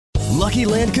Lucky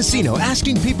Land Casino,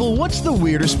 asking people, what's the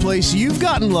weirdest place you've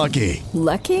gotten lucky?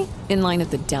 Lucky? In line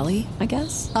at the deli, I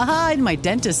guess? Aha, in my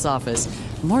dentist's office.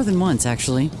 More than once,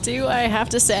 actually. Do I have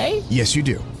to say? Yes, you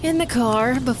do. In the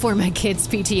car before my kids'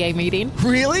 PTA meeting.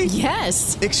 Really?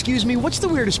 Yes. Excuse me, what's the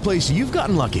weirdest place you've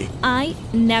gotten lucky? I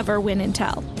never win and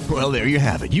tell. Well, there you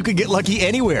have it. You can get lucky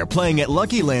anywhere, playing at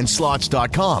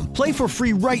LuckyLandSlots.com. Play for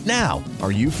free right now.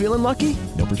 Are you feeling lucky?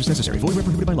 No purchase necessary. Void where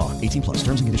prohibited by law. 18 plus.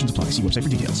 Terms and conditions apply. See website for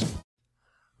details.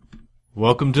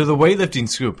 Welcome to the Weightlifting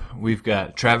Scoop. We've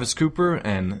got Travis Cooper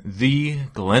and the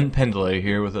Glenn Pendlay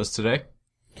here with us today.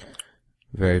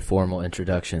 Very formal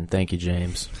introduction. Thank you,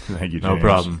 James. Thank you, James. No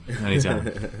problem. Anytime.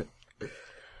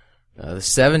 The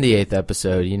 78th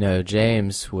episode, you know,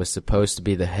 James was supposed to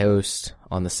be the host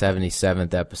on the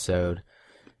 77th episode,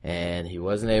 and he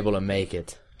wasn't able to make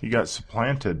it. He got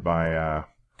supplanted by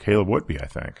Caleb Whitby, I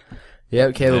think.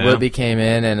 Yep, Caleb Whitby came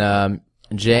in, and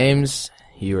James,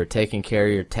 you are taking care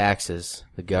of your taxes.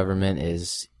 The government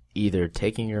is either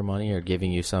taking your money or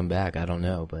giving you some back. I don't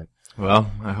know, but...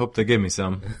 Well, I hope they give me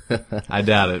some. I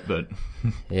doubt it, but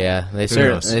yeah, they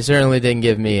certainly didn't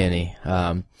give me any.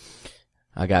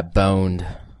 I got boned.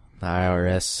 The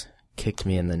IRS kicked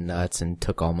me in the nuts and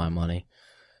took all my money.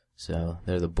 So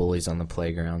they're the bullies on the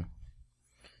playground,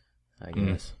 I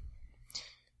guess.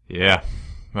 Yeah.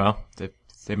 Well,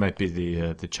 they might be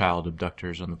the child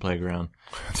abductors on the playground.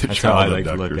 That's how I like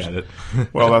to look at it.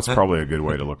 Well, that's probably a good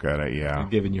way to look at it, yeah. They're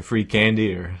giving you free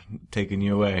candy or taking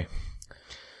you away.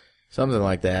 Something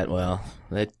like that. Well,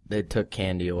 they took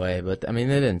candy away, but I mean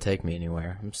they didn't take me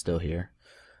anywhere. I'm still here.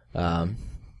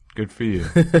 Good for you.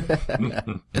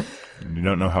 You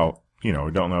don't know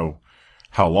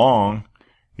how long,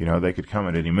 they could come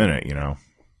at any minute,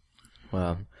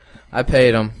 Well, I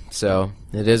paid them, so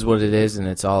it is what it is, and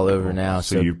it's all over now.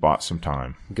 So you've bought some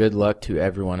time. Good luck to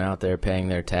everyone out there paying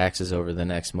their taxes over the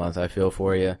next month. I feel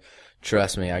for you.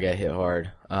 Trust me, I got hit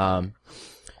hard.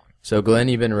 So Glenn,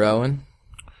 you've been rowing?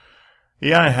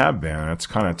 Yeah, I have been. It's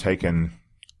kind of taken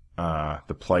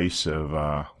the place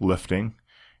of lifting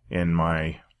in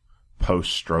my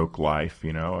post-stroke life.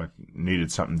 I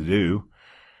needed something to do.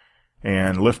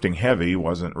 And lifting heavy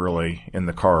wasn't really in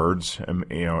the cards,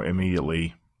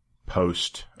 immediately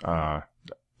post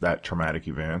that traumatic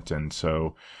event. And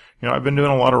so, I've been doing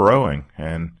a lot of rowing.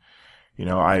 And,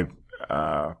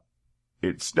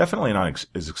 it's definitely not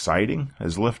as exciting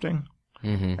as lifting.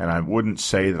 Mm-hmm. And I wouldn't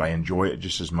say that I enjoy it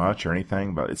just as much or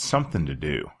anything, but it's something to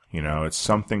do. It's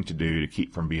something to do to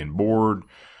keep from being bored,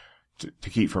 to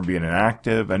keep from being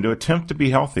inactive, and to attempt to be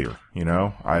healthier.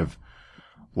 I've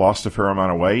lost a fair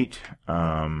amount of weight.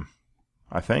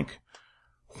 I think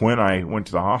when I went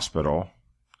to the hospital,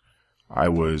 I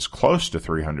was close to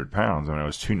 300 pounds. I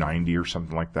was 290 or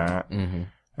something like that. Mm-hmm.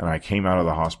 And I came out of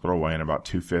the hospital weighing about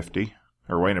 250,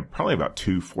 or weighing probably about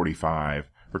 245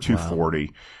 or 240.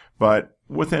 Wow. But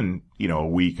within, a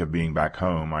week of being back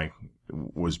home, I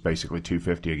was basically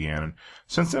 250 again. And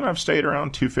since then, I've stayed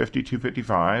around 250,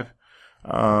 255,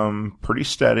 pretty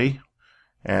steady.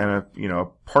 And,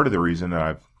 part of the reason that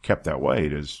I've kept that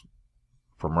weight is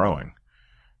from rowing,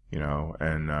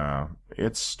 and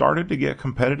it's started to get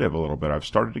competitive a little bit. I've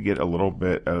started to get a little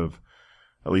bit of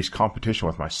at least competition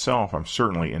with myself. I'm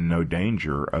certainly in no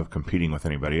danger of competing with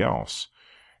anybody else.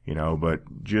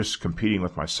 But just competing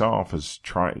with myself is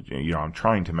I'm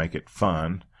trying to make it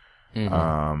fun.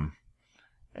 Mm-hmm.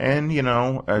 And,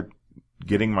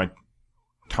 getting my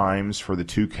times for the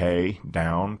 2K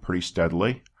down pretty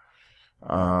steadily.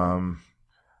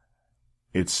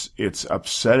 It's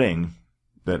upsetting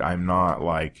that I'm not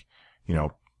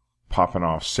popping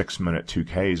off 6-minute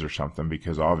 2Ks or something,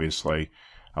 because obviously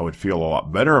I would feel a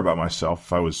lot better about myself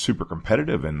if I was super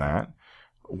competitive in that.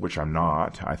 Which I'm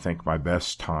not. I think my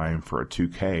best time for a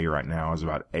 2K right now is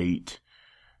about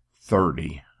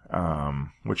 8:30,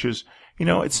 which is,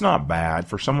 it's not bad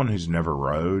for someone who's never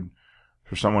rowed,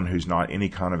 for someone who's not any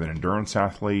kind of an endurance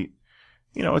athlete.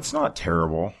 It's not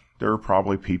terrible. There are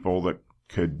probably people that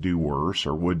could do worse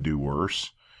or would do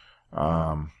worse.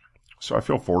 So I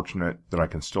feel fortunate that I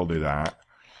can still do that.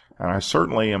 And I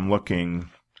certainly am looking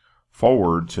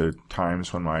forward to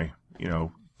times when my,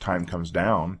 time comes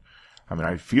down.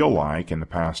 I feel like in the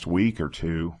past week or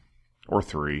two or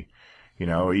three,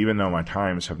 even though my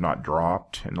times have not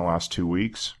dropped in the last 2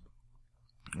 weeks,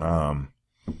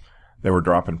 they were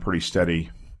dropping pretty steady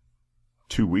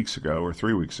 2 weeks ago or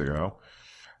 3 weeks ago.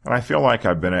 And I feel like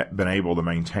I've been able to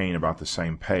maintain about the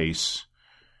same pace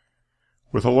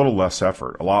with a little less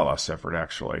effort, a lot less effort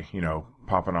actually,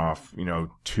 popping off,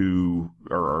 2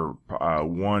 or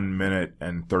 1 minute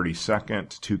and 30 second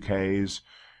 2Ks,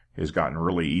 has gotten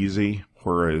really easy.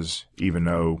 Whereas even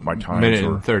though my times minute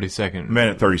were and 30 seconds.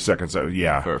 Minute 30 seconds. So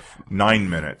yeah, 9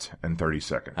 minutes and 30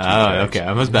 seconds. Oh, okay.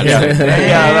 I was about to Yeah, say.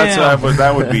 yeah,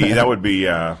 that would be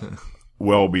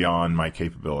well beyond my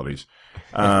capabilities.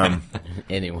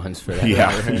 Anyone's for that.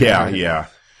 Yeah.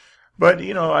 But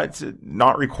it's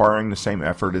not requiring the same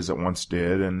effort as it once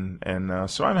did,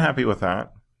 and so I'm happy with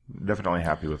that. Definitely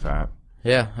happy with that.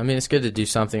 Yeah, I mean, it's good to do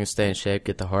something to stay in shape,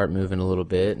 get the heart moving a little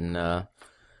bit, and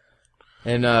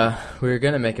we were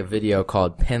gonna make a video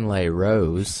called Pendlay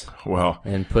Rows. Well,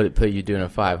 and put you doing a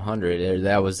 500.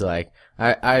 That was like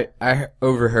I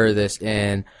overheard this,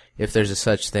 and if there's a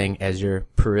such thing as your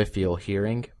peripheral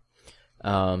hearing,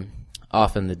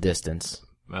 off in the distance.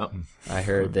 Well, I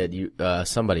heard that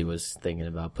somebody was thinking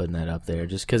about putting that up there,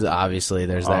 just because obviously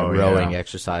there's that rowing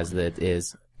exercise that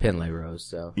is Pendlay rows.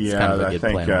 So it's kind of a good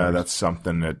I think that's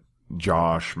something that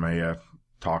Josh may have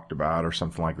talked about or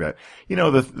something like that.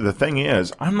 The thing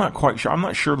is, I'm not quite sure. I'm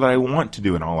not sure that I want to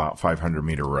do an all-out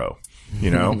 500-meter row.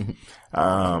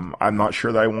 I'm not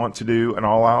sure that I want to do an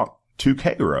all-out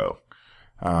 2K row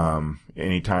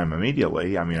anytime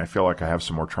immediately. I mean, I feel like I have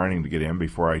some more training to get in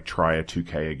before I try a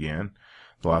 2K again.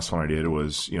 The last one I did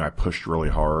was, I pushed really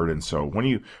hard. And so when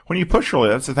you push really,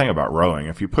 that's the thing about rowing.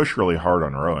 If you push really hard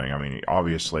on rowing, I mean,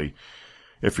 obviously,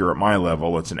 if you're at my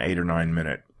level, it's an 8 or 9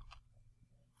 minute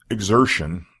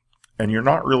exertion, and you're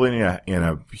not really in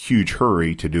a huge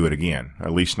hurry to do it again,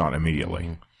 at least not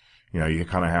immediately. Mm-hmm. You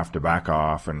kind of have to back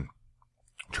off and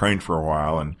train for a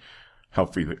while and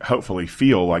hopefully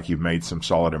feel like you've made some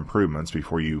solid improvements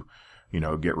before you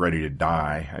get ready to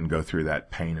die and go through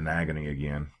that pain and agony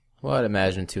again. Well, I'd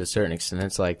imagine to a certain extent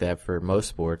it's like that for most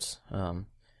sports.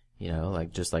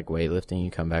 Like just like weightlifting,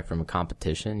 you come back from a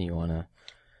competition, you want to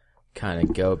kind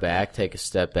of go back, take a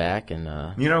step back, and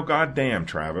goddamn,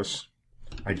 Travis,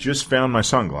 I just found my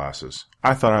sunglasses.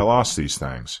 I thought I lost these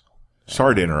things.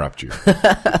 Sorry to interrupt you.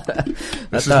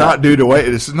 This is not due to weight.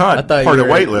 This is not part of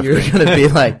weightlifting. You were going to be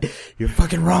like, you're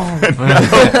fucking wrong.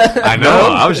 I know.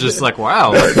 I was just like,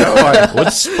 wow.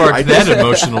 What sparked that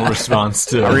emotional response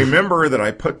to? I remember that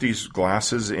I put these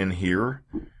glasses in here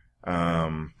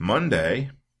Monday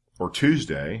or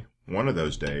Tuesday, one of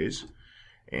those days.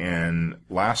 And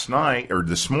last night or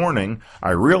this morning, I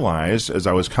realized as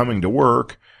I was coming to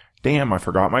work, damn, I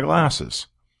forgot my glasses.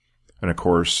 And of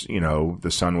course, the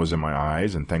sun was in my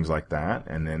eyes and things like that.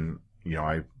 And then,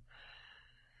 I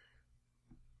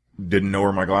didn't know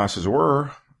where my glasses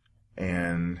were.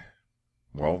 And,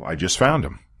 well, I just found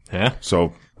them. Yeah.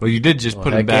 So. Well, you did just put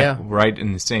them back right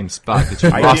in the same spot that you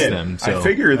lost them. So. I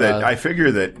figure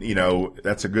that,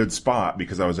 that's a good spot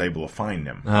because I was able to find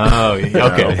them. Oh,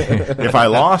 okay. If I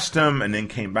lost them and then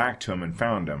came back to them and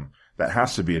found them, that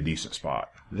has to be a decent spot.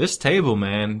 This table,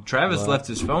 man, Travis left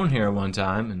his phone here one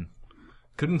time and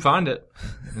couldn't find it.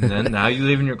 And then now you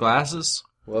leaving your glasses?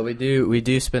 Well, we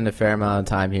do spend a fair amount of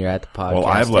time here at the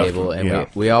podcast table, and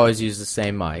we always use the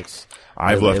same mics.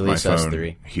 I've left my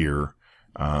phone here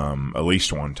at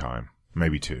least one time,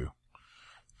 maybe two.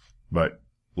 But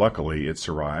luckily, it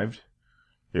survived.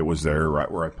 It was there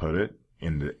right where I put it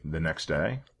in the next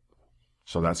day.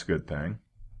 So that's a good thing.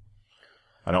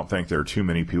 I don't think there are too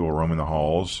many people roaming the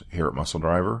halls here at Muscle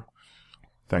Driver.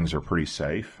 Things are pretty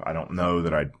safe. I don't know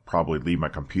that I'd probably leave my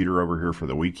computer over here for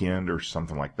the weekend or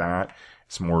something like that.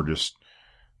 It's more just,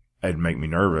 it'd make me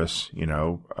nervous,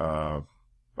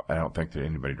 I don't think that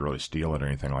anybody'd really steal it or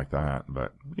anything like that.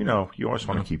 But, you always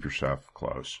want to keep your stuff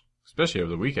close. Especially over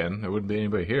the weekend. There wouldn't be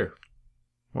anybody here.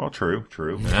 Well, true.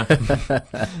 Yeah.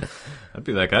 I'd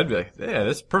be like, yeah,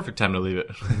 that's the perfect time to leave it.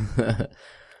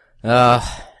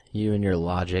 You and your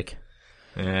logic.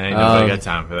 Yeah, ain't nobody got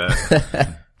time for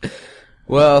that.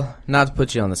 Well, not to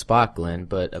put you on the spot, Glenn,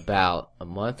 but about a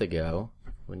month ago,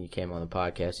 when you came on the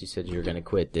podcast, you said you were going to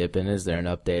quit dipping. Is there an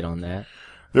update on that?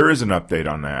 There is an update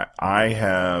on that. I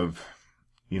have,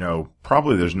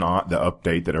 probably there's not the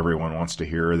update that everyone wants to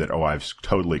hear that, I've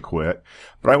totally quit.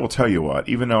 But I will tell you what,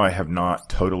 even though I have not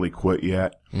totally quit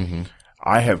yet,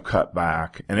 I have cut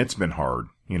back, and it's been hard,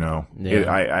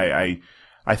 Yeah.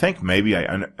 I think maybe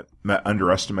I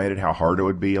underestimated how hard it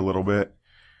would be a little bit.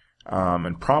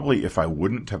 And probably if I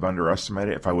wouldn't have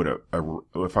underestimated, if I would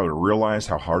have realized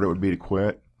how hard it would be to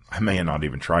quit, I may have not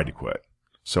even tried to quit.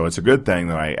 So it's a good thing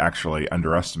that I actually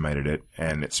underestimated it,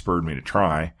 and it spurred me to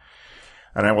try.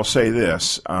 And I will say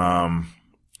this,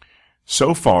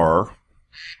 so far,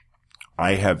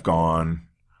 I have gone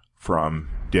from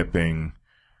dipping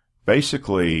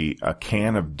basically a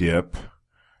can of dip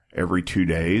every 2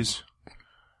 days,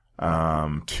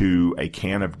 to a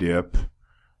can of dip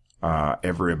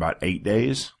every about 8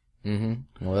 days.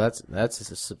 Mm-hmm. Well,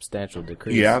 that's a substantial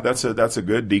decrease. Yeah, that's a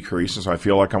good decrease, and so I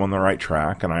feel like I'm on the right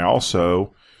track. And I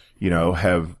also,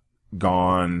 have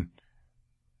gone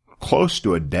close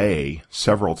to a day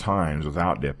several times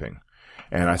without dipping.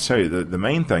 And I say the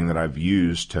main thing that I've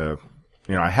used to,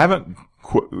 I haven't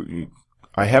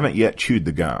yet chewed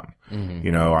the gum.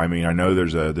 Mm-hmm. I know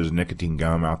there's a nicotine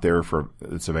gum out there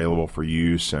that's available for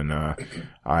use, and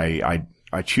I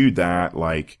chewed that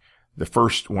like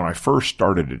when I first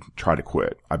started to try to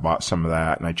quit. I bought some of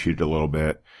that and I chewed it a little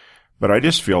bit, but I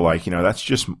just feel like that's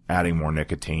just adding more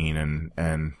nicotine,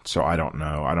 and so I don't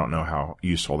know how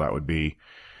useful that would be.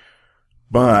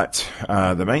 But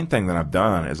the main thing that I've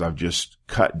done is I've just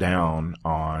cut down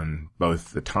on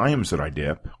both the times that I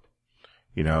dip.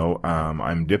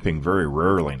 I'm dipping very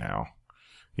rarely now.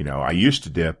 I used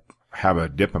to have a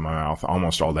dip in my mouth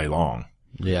almost all day long.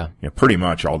 Yeah. Pretty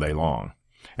much all day long.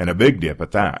 And a big dip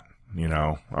at that.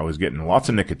 I was getting lots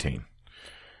of nicotine.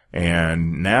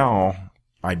 And now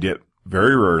I dip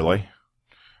very rarely.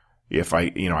 If I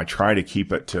try to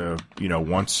keep it to,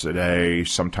 once a day,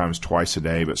 sometimes twice a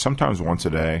day, but sometimes once a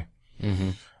day. Mm-hmm.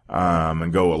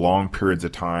 And go long periods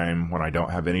of time when I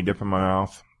don't have any dip in my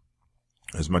mouth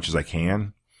as much as I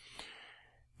can.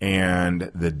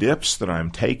 And the dips that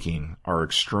I'm taking are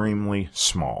extremely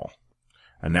small.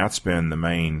 And that's been the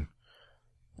main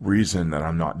reason that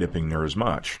I'm not dipping near as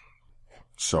much.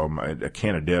 So a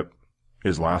can of dip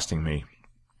is lasting me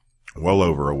well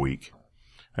over a week.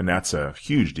 And that's a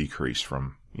huge decrease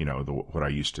from, what I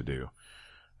used to do.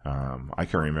 I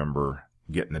can remember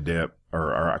getting the dip,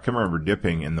 or I can remember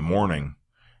dipping in the morning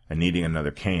and needing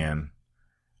another can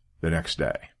the next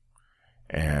day.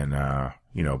 And,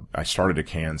 I started a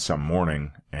can some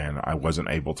morning and I wasn't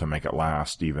able to make it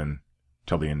last even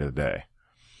till the end of the day.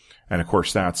 And of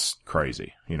course that's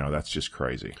crazy. That's just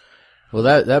crazy. Well,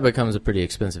 that becomes a pretty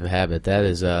expensive habit. That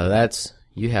is,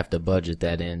 you have to budget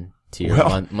that in to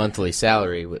your monthly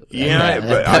salary. Yeah,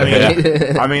 but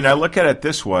I mean, I look at it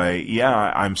this way. Yeah,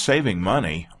 I'm saving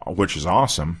money, which is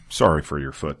awesome. Sorry for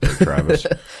your foot there, Travis.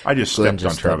 I just stepped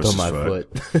on Travis's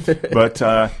foot. But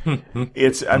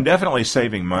I'm definitely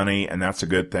saving money, and that's a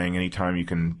good thing. Anytime you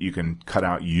can cut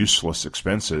out useless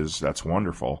expenses, that's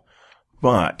wonderful.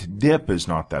 But dip is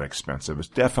not that expensive. It's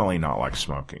definitely not like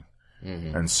smoking.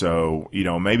 Mm-hmm. And so,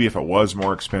 maybe if it was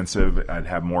more expensive, I'd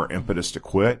have more impetus to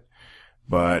quit.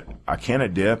 But a can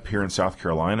of dip here in South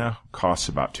Carolina costs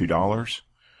about $2.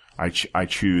 I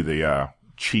chew the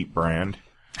cheap brand,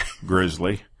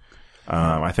 Grizzly.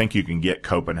 I think you can get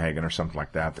Copenhagen or something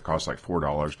like that costs like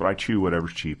 $4, but I chew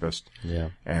whatever's cheapest. Yeah.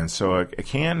 And so a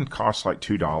can costs like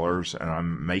 $2, and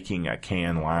I'm making a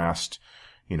can last,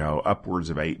 upwards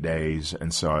of 8 days.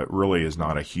 And so it really is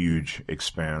not a huge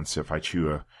expense if I chew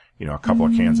a couple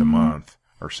of cans a month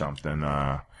or something.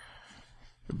 But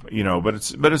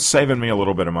it's saving me a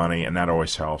little bit of money, and that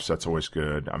always helps. That's always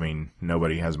good. I mean,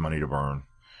 nobody has money to burn.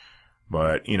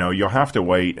 But, you'll have to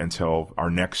wait until our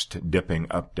next dipping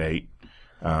update,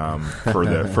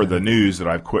 for the news that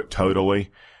I've quit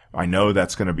totally. I know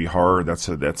that's going to be hard. That's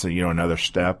another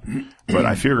step. But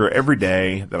I figure every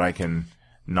day that I can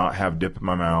not have dip in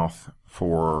my mouth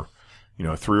for,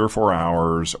 3 or 4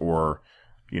 hours, or,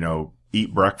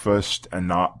 eat breakfast and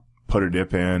not put a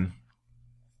dip in,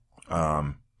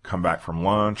 come back from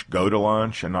lunch, go to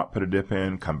lunch and not put a dip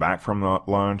in, come back from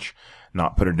lunch,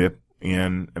 not put a dip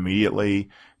in immediately,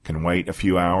 can wait a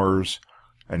few hours,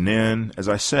 and then, as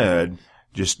I said,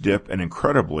 just dip an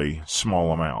incredibly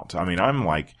small amount. I mean, I'm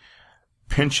like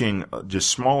pinching just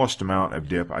smallest amount of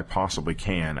dip I possibly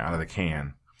can out of the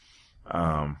can,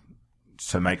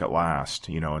 to make it last,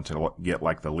 and to get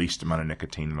like the least amount of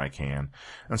nicotine that I can.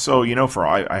 And so,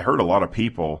 I heard a lot of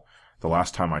people, the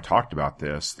last time I talked about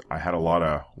this, I had a lot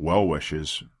of well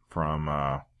wishes from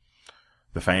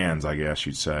the fans, I guess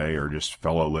you'd say, or just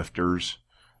fellow lifters.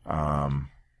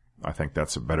 I think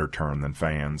that's a better term than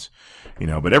fans,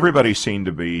 but everybody seemed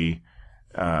to be,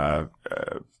 very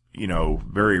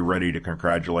ready to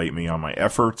congratulate me on my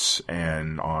efforts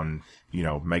and on,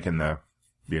 making the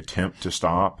attempt to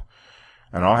stop.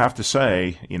 And I'll have to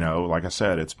say, like I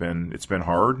said, it's been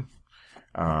hard.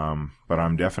 But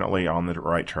I'm definitely on the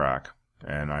right track,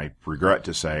 and I regret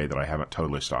to say that I haven't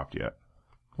totally stopped yet.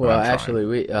 Well,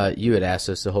 actually, you had asked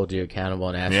us to hold you accountable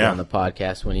and asked you on the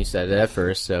podcast when you said it at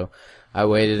first, so I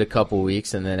waited a couple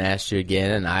weeks and then asked you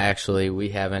again, and we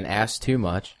haven't asked too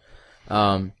much.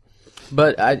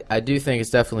 But I do think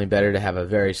it's definitely better to have a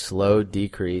very slow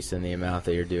decrease in the amount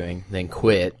that you're doing than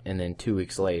quit and then 2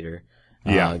 weeks later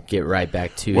get right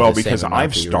back to the because same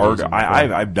I've started,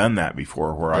 I've done that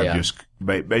before where I've just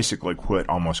basically quit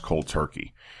almost cold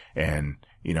turkey. And,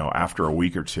 after a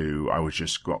week or two, I was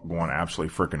just going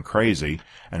absolutely freaking crazy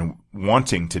and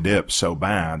wanting to dip so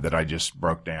bad that I just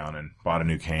broke down and bought a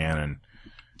new can and,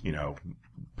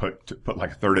 put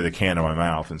like a third of the can in my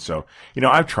mouth. And so,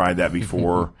 I've tried that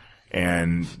before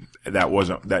and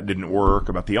that didn't work.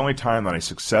 About the only time that I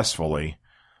say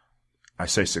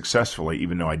successfully,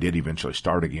 even though I did eventually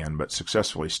start again, but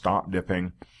successfully stopped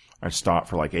dipping. I stopped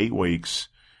for like 8 weeks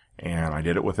and I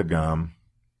did it with a gum.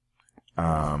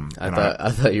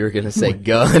 I thought you were going to say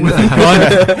gun.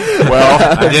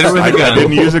 Well, I did it with a gun. I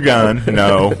didn't use a gun.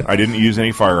 No, I didn't use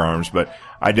any firearms, but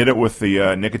I did it with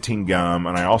the nicotine gum,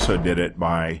 and I also did it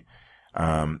by,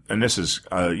 and this is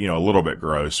a little bit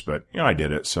gross, but I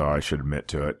did it, so I should admit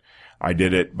to it. I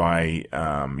did it by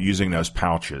using those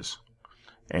pouches,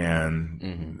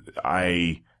 and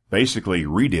I basically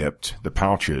redipped the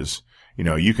pouches.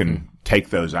 You can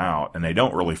take those out and they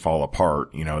don't really fall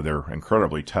apart. They're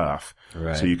incredibly tough.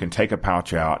 Right. So you can take a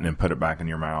pouch out and then put it back in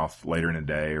your mouth later in the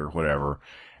day or whatever.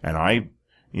 And I,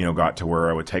 got to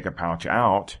where I would take a pouch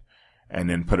out and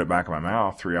then put it back in my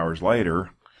mouth 3 hours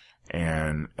later.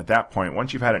 And at that point,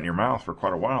 once you've had it in your mouth for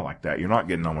quite a while like that, you're not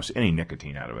getting almost any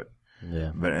nicotine out of it.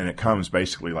 Yeah. And it comes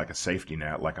basically like a safety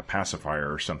net, like a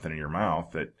pacifier or something in your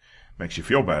mouth that makes you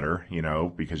feel better,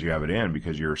 because you have it in,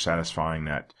 because you're satisfying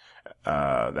that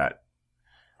I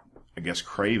guess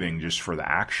craving just for the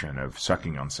action of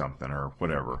sucking on something or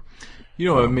whatever.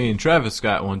 What me and Travis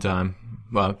got one time.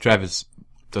 Well, Travis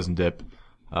doesn't dip,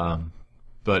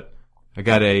 but I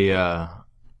got a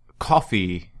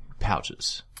coffee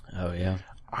pouches. Oh yeah.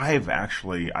 I've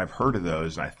heard of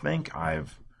those. I think I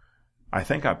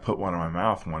put one in my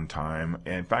mouth one time.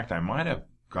 In fact, I might have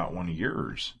got one of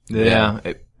yours. Yeah.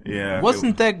 They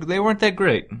weren't that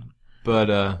great.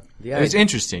 But it's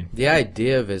interesting. The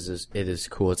idea of it is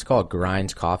cool. It's called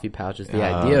Grinds Coffee Pouches. The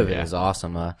idea of it is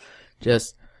awesome.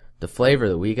 Just the flavor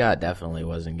that we got definitely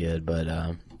wasn't good, but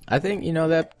I think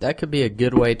that could be a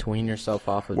good way to wean yourself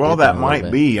off of. Well, that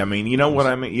might be. I mean, what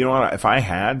I mean. If I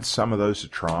had some of those to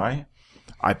try,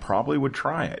 I probably would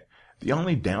try it. The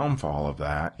only downfall of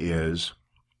that is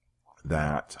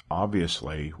that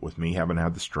obviously, with me having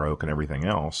had the stroke and everything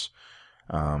else,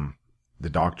 the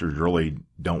doctors really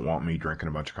don't want me drinking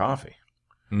a bunch of coffee,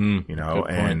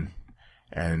 and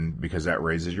because that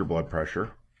raises your blood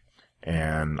pressure.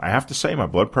 And I have to say my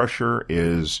blood pressure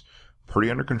is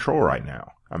pretty under control right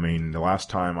now. I mean, the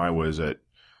last time I was at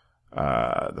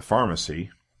the pharmacy,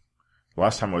 the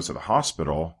last time I was at the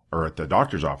hospital or at the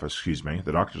doctor's office,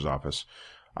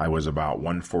 I was about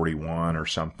 141 or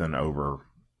something over,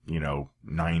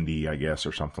 90, I guess,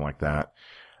 or something like that.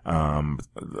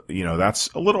 That's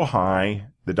a little high.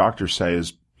 The doctor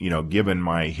says, given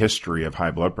my history of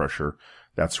high blood pressure,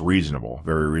 that's reasonable,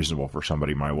 very reasonable for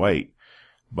somebody my weight.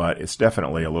 But it's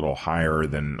definitely a little higher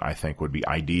than I think would be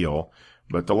ideal.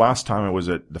 But the last time I was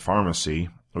at the pharmacy,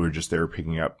 we were just there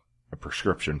picking up a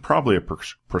prescription, probably a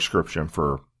prescription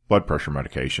for blood pressure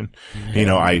medication.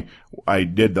 Mm-hmm. I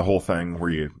did the whole thing where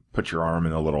you put your arm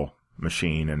in a little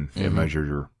machine and it measures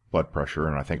your blood pressure,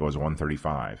 and I think it was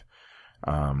 135.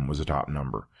 Was the top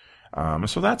number.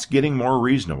 So that's getting more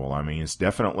reasonable. I mean, it's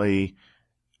definitely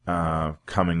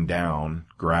coming down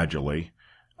gradually.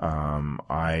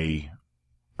 I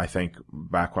think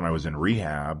back when I was in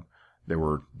rehab, there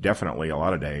were definitely a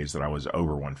lot of days that I was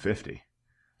over 150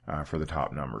 for the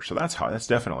top number. So that's high. That's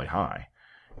definitely high.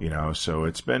 So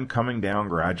it's been coming down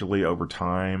gradually over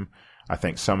time. I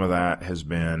think some of that has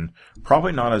been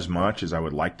probably not as much as I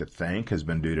would like to think has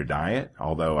been due to diet,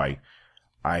 although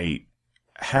I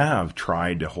have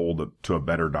tried to hold to a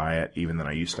better diet even than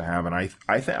I used to have. And I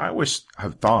always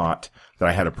have thought that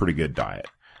I had a pretty good diet.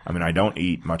 I mean, I don't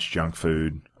eat much junk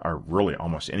food or really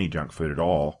almost any junk food at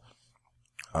all.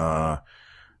 But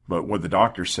what the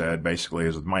doctor said basically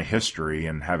is with my history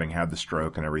and having had the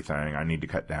stroke and everything, I need to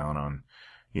cut down on,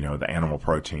 the animal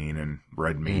protein and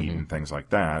red meat and things like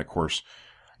that. Of course,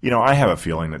 I have a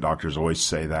feeling that doctors always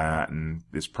say that, and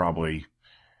it's probably,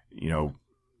 you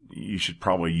should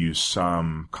probably use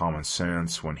some common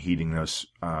sense when heating those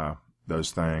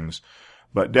things.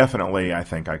 But definitely, I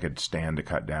think I could stand to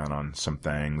cut down on some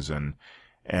things. And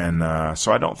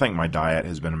so I don't think my diet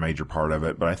has been a major part of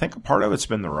it, but I think a part of it's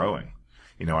been the rowing.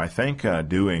 I think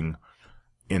doing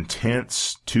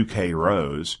intense 2K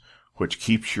rows, which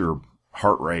keeps your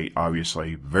heart rate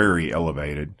obviously very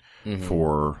elevated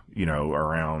for,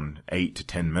 around 8 to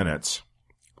 10 minutes.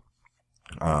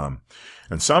 And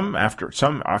some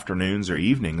afternoons or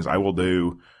evenings, I will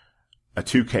do a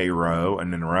 2K row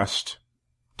and then rest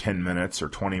 10 minutes or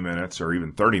 20 minutes or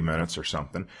even 30 minutes or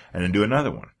something, and then do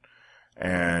another one.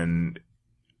 And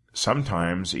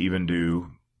sometimes even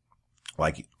do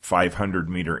like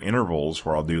 500-meter intervals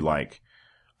where I'll do like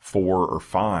 4 or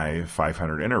 5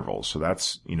 500 intervals. So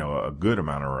that's, a good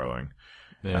amount of rowing,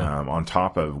 on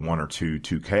top of 1 or 2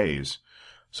 2Ks.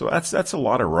 So that's a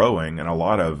lot of rowing and a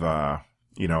lot of, I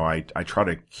try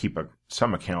to keep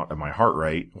some account of my heart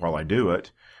rate while I do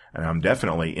it. And I'm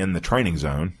definitely in the training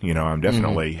zone. I'm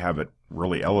definitely have it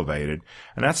really elevated.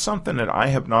 And that's something that I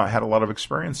have not had a lot of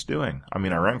experience doing. I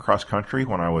mean, I ran cross country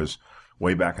when I was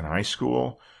way back in high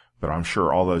school, but I'm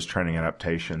sure all those training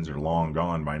adaptations are long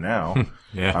gone by now.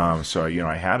 So,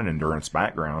 I had an endurance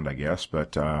background, I guess,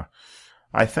 but,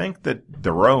 I think that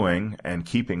the rowing and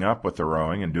keeping up with the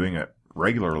rowing and doing it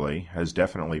regularly has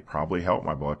definitely probably helped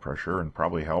my blood pressure and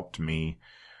probably helped me,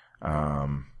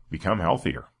 become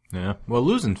healthier. Yeah. Well,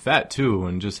 losing fat too,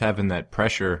 and just having that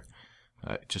pressure,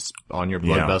 just on your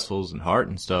blood vessels and heart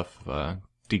and stuff,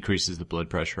 decreases the blood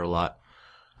pressure a lot.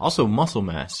 Also, muscle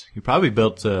mass. You probably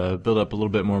built up a little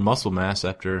bit more muscle mass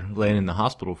after laying in the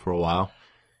hospital for a while.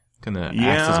 Kind of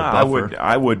acts as a buffer.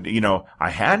 I would, I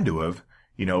had to have,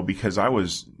 because I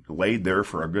was laid there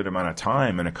for a good amount of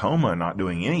time in a coma, not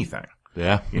doing anything.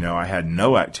 Yeah. I had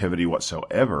no activity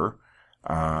whatsoever.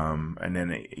 And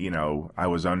then, I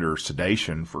was under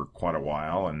sedation for quite a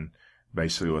while and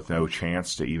basically with no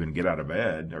chance to even get out of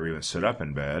bed or even sit up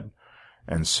in bed.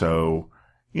 And so,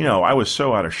 I was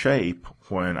so out of shape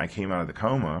when I came out of the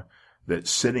coma that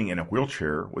sitting in a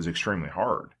wheelchair was extremely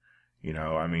hard.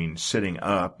 Sitting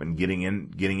up and getting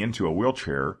into a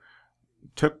wheelchair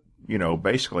took,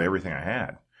 basically everything I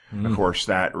had. Of course,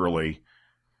 that really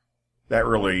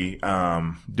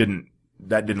didn't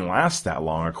last that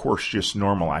long. Of course, just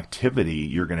normal activity,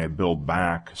 you're going to build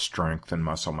back strength and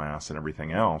muscle mass and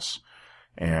everything else.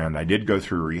 And I did go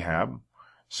through rehab.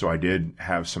 So I did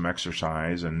have some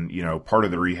exercise and, part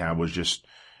of the rehab was just,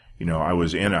 I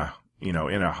was in a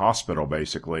hospital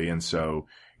basically. And so,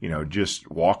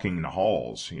 just walking the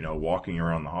halls, walking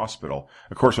around the hospital.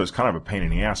 Of course, it was kind of a pain in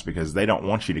the ass because they don't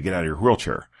want you to get out of your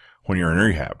wheelchair when you're in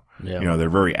rehab. Yeah. They're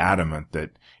very adamant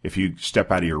that if you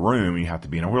step out of your room, you have to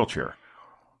be in a wheelchair.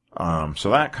 So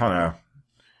that kind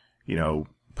of,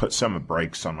 put some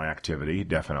brakes on my activity,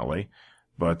 definitely.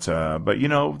 But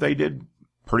they did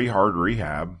pretty hard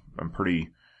rehab and pretty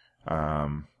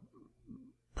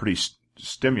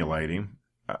stimulating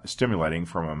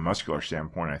from a muscular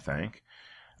standpoint, I think.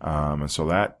 And so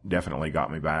that definitely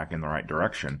got me back in the right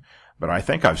direction. But I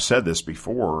think I've said this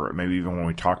before, maybe even when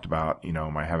we talked about,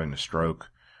 my having a stroke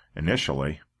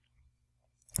initially,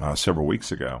 several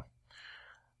weeks ago.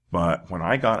 But when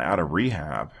I got out of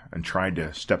rehab and tried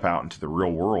to step out into the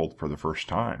real world for the first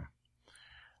time,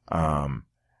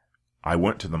 I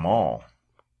went to the mall.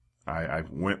 I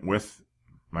went with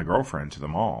my girlfriend to the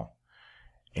mall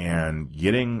and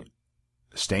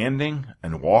standing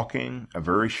and walking a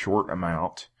very short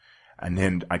amount. And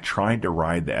then I tried to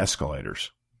ride the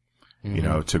escalators,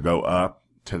 to go up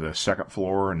to the second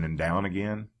floor and then down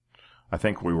again. I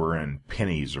think we were in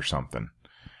Pennies or something.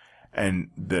 And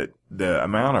the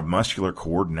amount of muscular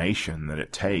coordination that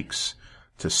it takes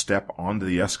to step onto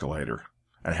the escalator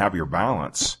and have your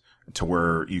balance to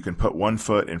where you can put one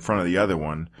foot in front of the other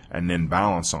one and then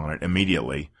balance on it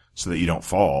immediately so that you don't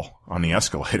fall on the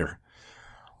escalator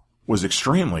was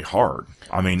extremely hard.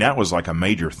 I mean, that was like a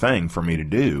major thing for me to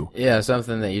do. Yeah,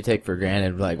 something that you take for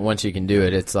granted. Like once you can do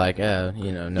it, it's like, no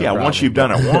problem. Once you've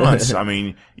done it once, I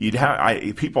mean,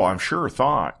 people I'm sure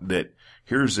thought that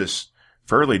here's this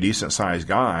fairly decent sized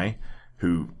guy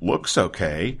who looks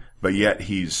okay, but yet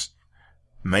he's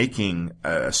making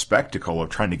a spectacle of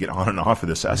trying to get on and off of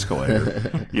this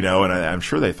escalator, and I'm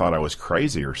sure they thought I was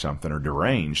crazy or something or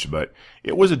deranged, but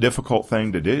it was a difficult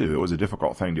thing to do. It was a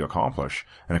difficult thing to accomplish.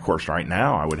 And of course, right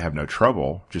now I would have no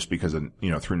trouble just because of,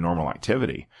 through normal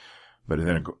activity. But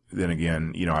then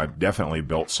again, I've definitely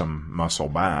built some muscle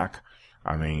back.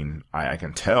 I mean, I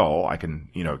can tell,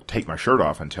 take my shirt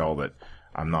off and tell that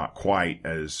I'm not quite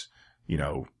as,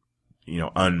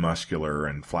 unmuscular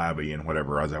and flabby and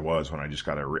whatever as I was when I just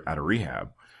got out of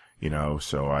rehab,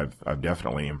 so I've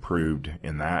definitely improved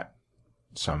in that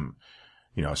some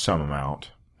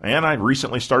amount. And I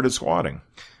recently started squatting.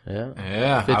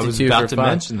 Yeah. I was about to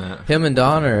mention that. Him and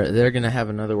Don they're going to have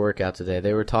another workout today.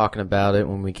 They were talking about it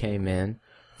when we came in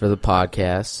for the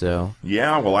podcast, so.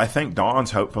 Yeah, well, I think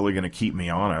Don's hopefully going to keep me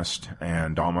honest,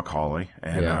 and Don McCauley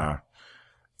and,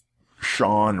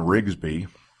 Sean Rigsby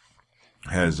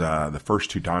has, the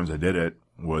first 2 times I did it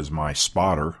was my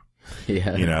spotter,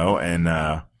 and,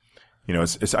 You know,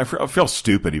 I feel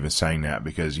stupid even saying that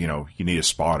because, you know, you need a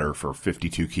spotter for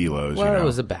 52 kilos. Well, you know? It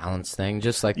was a balance thing,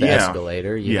 just like the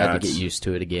escalator. You had to get used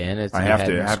to it again. I have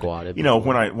to squatted. You know,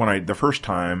 the first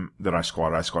time that I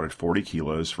squatted 40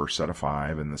 kilos for a set of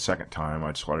 5, and the second time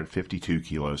I squatted 52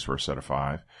 kilos for a set of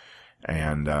 5.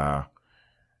 And,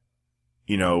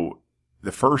 you know,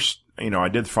 I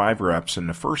did 5 reps, and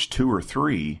the first 2 or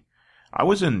 3, I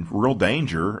was in real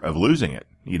danger of losing it.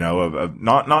 You know, of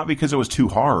not because it was too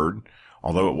hard,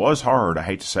 although it was hard. I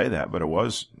hate to say that, but it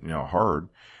was, you know, hard.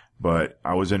 But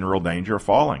I was in real danger of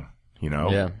falling. You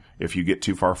know, if you get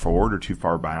too far forward or too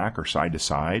far back or side to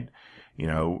side, you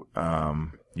know,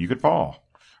 you could fall.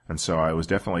 And so it was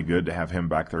definitely good to have him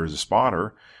back there as a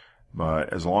spotter.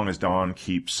 But as long as Don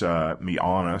keeps me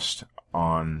honest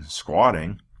on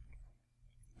squatting,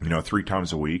 you know, 3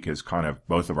 times a week is kind of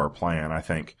both of our plan. I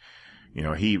think, you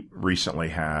know, he recently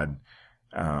had.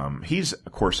 He's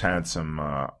of course had some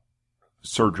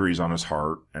surgeries on his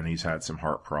heart, and he's had some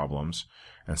heart problems,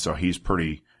 and so he's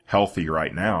pretty healthy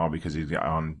right now because he's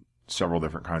on several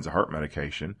different kinds of heart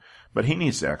medication. But he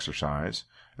needs to exercise,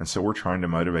 and so we're trying to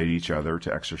motivate each other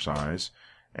to exercise,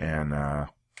 and I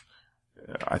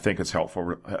think it's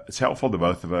helpful. It's helpful to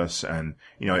both of us, and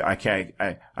you know,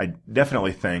 I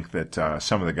definitely think that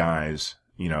some of the guys,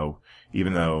 you know,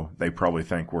 even though they probably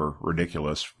think we're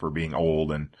ridiculous for being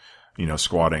old and, you know,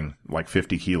 squatting like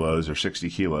 50 kilos or 60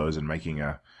 kilos and making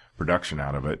a production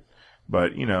out of it.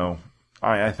 But, you know,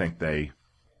 I think they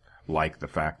like the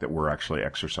fact that we're actually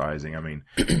exercising. I mean,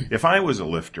 if I was a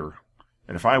lifter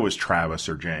and if I was Travis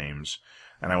or James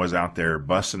and I was out there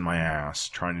busting my ass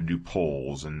trying to do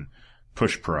pulls and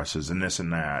push presses and this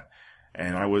and that,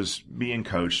 and I was being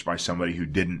coached by somebody who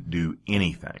didn't do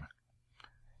anything,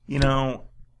 you know,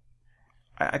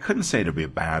 I couldn't say it'd be a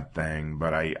bad thing,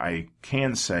 but I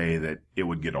can say that it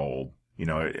would get old. You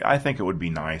know, I think it would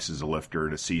be nice as a lifter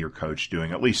to see your coach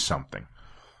doing at least something.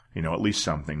 You know, at least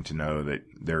something to know that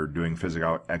they're doing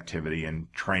physical activity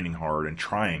and training hard and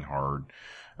trying hard,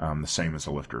 the same as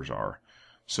the lifters are.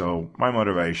 So my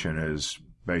motivation is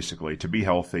basically to be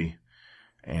healthy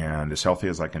and as healthy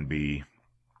as I can be,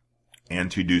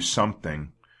 and to do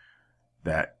something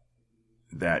that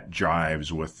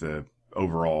jives with the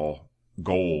overall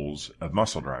goals of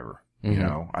Muscle Driver. You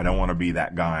know, I don't want to be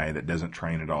that guy that doesn't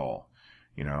train at all.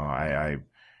 You know, I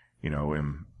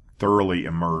am thoroughly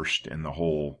immersed in the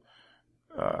whole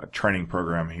training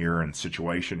program here and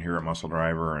situation here at Muscle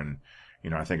Driver, and you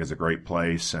know, I think it's a great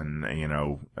place, and you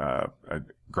know, a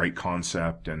great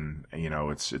concept, and you know,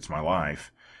 it's my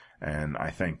life, and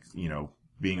I think, you know,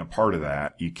 being a part of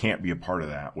that, you can't be a part of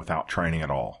that without training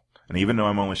at all. And even though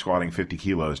I'm only squatting 50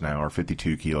 kilos now or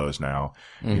 52 kilos now,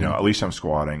 you know, at least I'm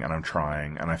squatting and I'm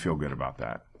trying, and I feel good about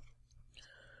that.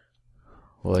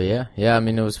 Well, yeah. I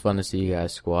mean, it was fun to see you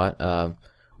guys squat.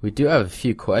 We do have a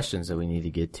few questions that we need to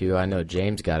get to. I know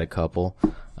James got a couple,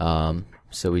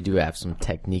 so we do have some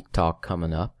technique talk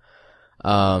coming up.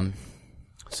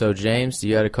 So James,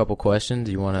 you had a couple questions.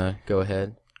 You want to go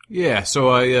ahead? Yeah. So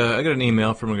I got an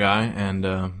email from a guy,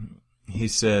 and he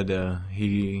said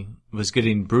he was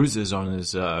getting bruises on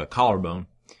his collarbone,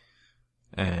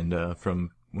 and from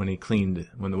when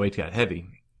the weight got heavy.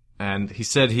 And he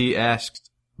said he asked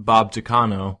Bob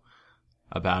Tucano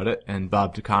about it, and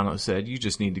Bob Tucano said, "You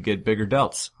just need to get bigger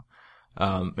delts."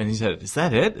 And he said, "Is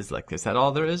that it? Is that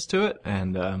all there is to it?"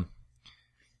 And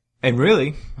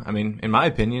really, I mean, in my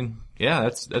opinion, yeah,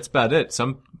 that's about it.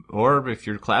 Or if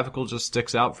your clavicle just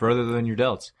sticks out further than your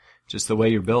delts, just the way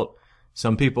you're built.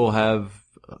 Some people have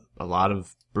a lot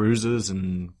of bruises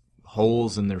and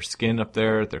holes in their skin up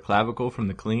there at their clavicle from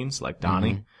the cleans, like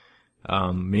Donnie.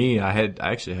 Me, I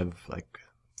actually have like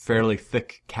fairly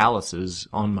thick calluses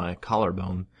on my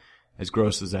collarbone, as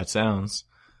gross as that sounds.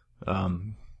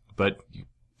 But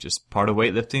just part of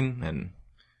weightlifting, and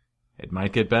it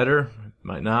might get better, it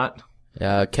might not.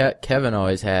 Yeah, Kevin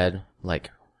always had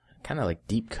kind of like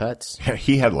deep cuts. Yeah,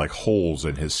 he had like holes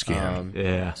in his skin.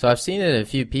 Yeah. So I've seen it in a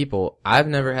few people. I've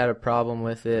never had a problem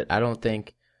with it. I don't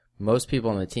think most people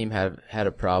on the team have had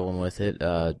a problem with it.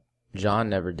 John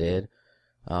never did.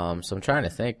 So I'm trying to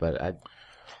think, but I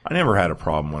never had a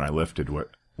problem when I lifted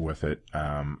with it.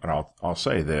 And I'll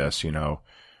say this, you know,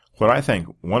 what I think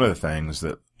one of the things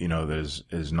that, you know, that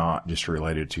is not just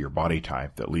related to your body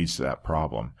type that leads to that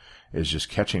problem is just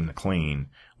catching the clean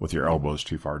with your elbows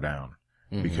too far down.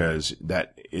 Because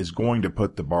that is going to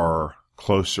put the bar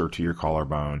closer to your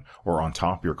collarbone or on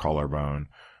top of your collarbone,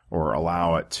 or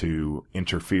allow it to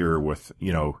interfere with,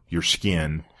 you know, your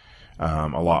skin a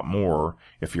lot more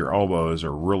if your elbows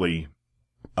are really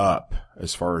up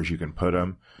as far as you can put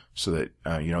them so that,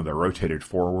 they're rotated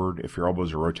forward. If your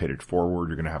elbows are rotated forward,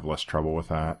 you're going to have less trouble with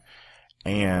that.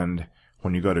 And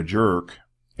when you go to jerk,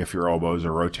 if your elbows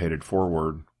are rotated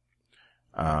forward,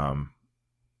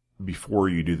 before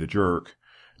you do the jerk,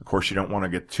 of course, you don't want to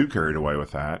get too carried away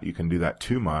with that. You can do that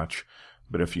too much.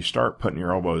 But if you start putting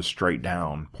your elbows straight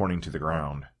down, pointing to the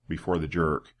ground before the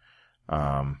jerk,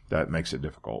 that makes it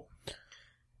difficult.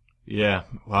 Yeah.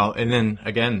 Well, and then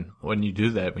again, when you do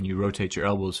that, when you rotate your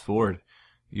elbows forward,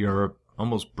 you're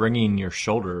almost bringing your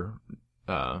shoulder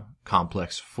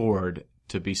complex forward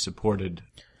to be supported,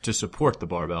 to support the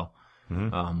barbell.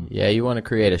 Mm-hmm. You want to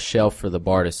create a shelf for the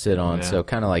bar to sit on, so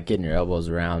kind of like getting your elbows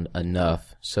around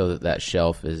enough so that that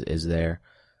shelf is there.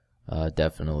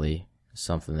 Definitely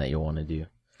something that you want to do.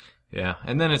 Yeah,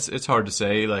 and then it's hard to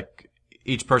say, like,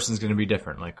 each person's going to be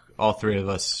different. Like, all three of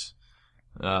us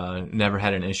never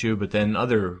had an issue, but then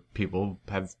other people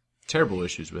have terrible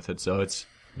issues with it, so it's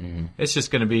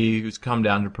just going to come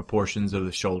down to proportions of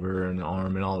the shoulder and the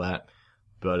arm and all that.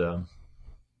 But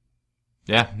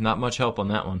not much help on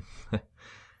that one.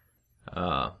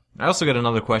 I also got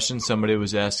another question. Somebody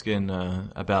was asking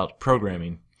about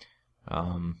programming.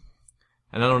 And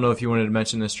I don't know if you wanted to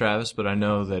mention this, Travis, but I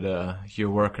know that you're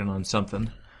working on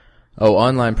something. Oh,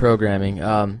 online programming.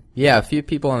 A few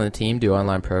people on the team do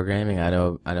online programming. I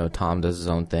know Tom does his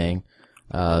own thing.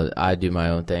 I do my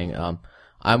own thing.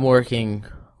 I'm working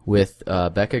with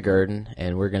Becca Gurdon,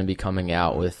 and we're going to be coming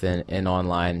out with an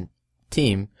online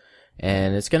team.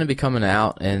 And it's going to be coming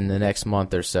out in the next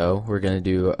month or so. We're going to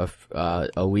do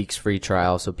a week's free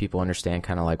trial so people understand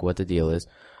kind of like what the deal is.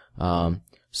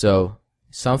 So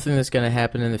something that's going to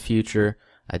happen in the future.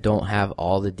 I don't have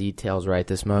all the details right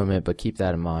this moment, but keep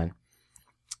that in mind.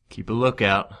 Keep a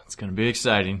lookout. It's going to be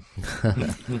exciting.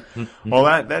 Well,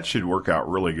 that should work out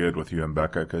really good with you and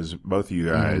Becca, because both of you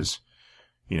guys,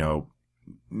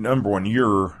 number one,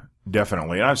 you're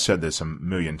definitely, and I've said this a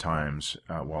million times,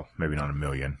 well, maybe not a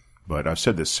million, but I've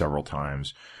said this several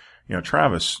times.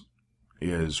 Travis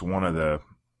is one of the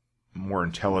more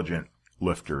intelligent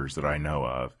lifters that I know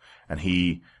of, and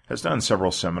he has done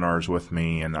several seminars with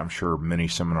me, and I'm sure many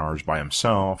seminars by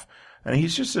himself. And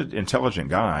he's just an intelligent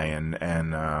guy, and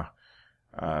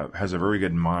has a very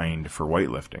good mind for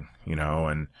weightlifting,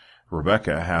 And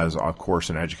Rebecca has, of course,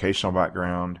 an educational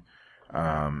background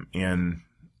in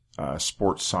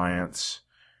sports science,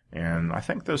 and I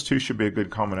think those two should be a good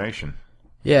combination.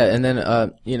 Yeah, and then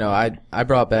I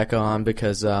brought Becca on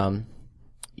because as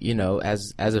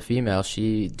a female,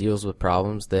 she deals with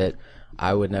problems that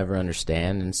I would never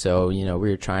understand, and so we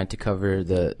were trying to cover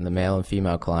the male and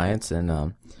female clients,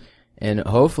 and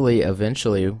hopefully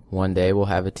eventually one day we'll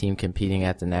have a team competing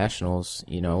at the nationals,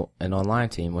 an online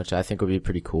team, which I think would be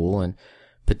pretty cool, and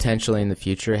potentially in the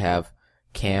future have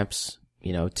camps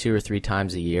 2 or 3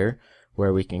 times a year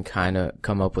where we can kind of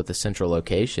come up with a central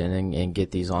location and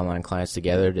get these online clients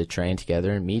together to train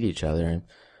together and meet each other.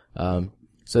 And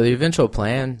so the eventual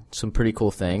plan, some pretty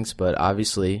cool things, but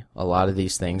obviously a lot of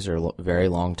these things are very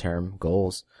long-term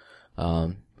goals.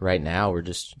 Right now we're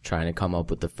just trying to come up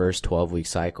with the first 12-week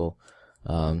cycle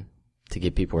to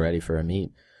get people ready for a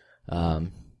meet.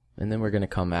 And then we're going to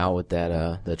come out with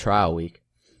that the trial week.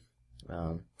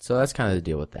 So that's kind of the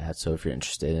deal with that. So if you're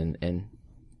interested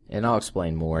and I'll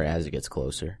explain more as it gets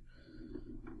closer.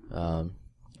 And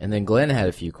then Glenn had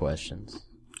a few questions.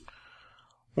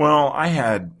 Well,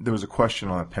 there was a question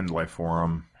on the Pendlay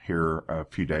forum here a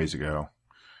few days ago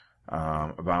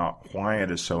about why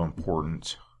it is so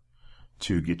important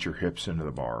to get your hips into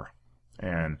the bar,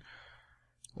 and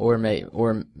or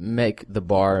make the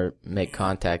bar make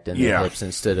contact in the hips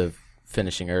instead of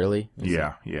finishing early.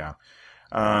 Yeah.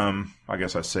 I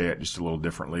guess I say it just a little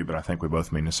differently, but I think we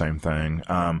both mean the same thing.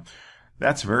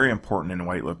 That's very important in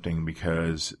weightlifting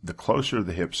because the closer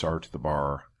the hips are to the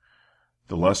bar,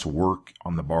 the less work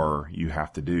on the bar you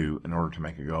have to do in order to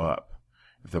make it go up.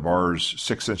 If the bar's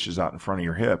 6 inches out in front of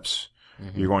your hips,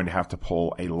 you're going to have to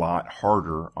pull a lot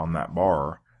harder on that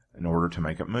bar in order to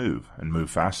make it move and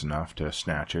move fast enough to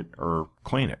snatch it or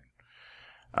clean it.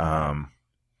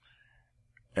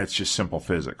 It's just simple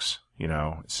physics,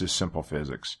 it's just simple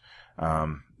physics.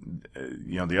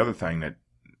 The other thing that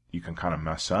you can kind of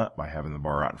mess up by having the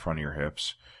bar out in front of your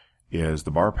hips is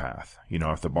the bar path.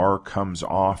 If the bar comes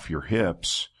off your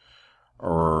hips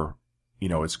or,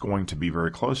 it's going to be very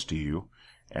close to you,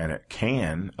 and it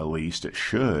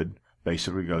should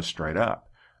basically go straight up.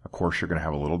 Of course, you're going to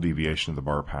have a little deviation of the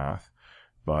bar path,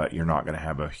 but you're not going to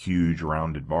have a huge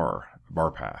rounded bar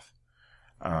path.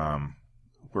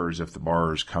 Whereas if the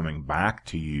bar is coming back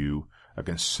to you a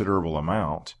considerable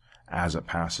amount as it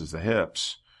passes the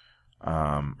hips,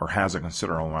 or has a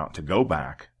considerable amount to go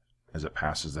back as it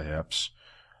passes the hips,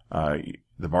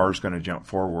 the bar is going to jump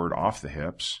forward off the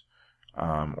hips,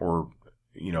 or,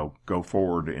 go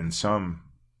forward in some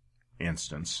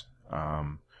instance.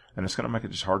 And it's going to make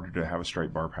it just harder to have a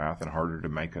straight bar path and harder to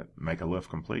make a lift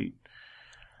complete.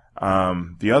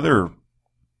 The other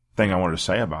thing I wanted to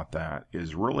say about that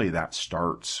is really that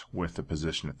starts with the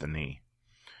position at the knee.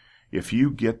 If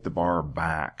you get the bar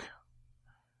back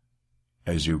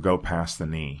as you go past the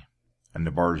knee and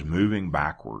the bar is moving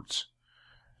backwards,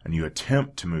 and you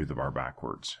attempt to move the bar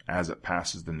backwards as it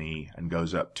passes the knee and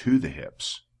goes up to the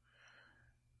hips,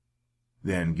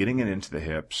 then getting it into the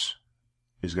hips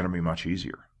is going to be much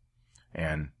easier.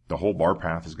 And the whole bar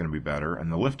path is going to be better,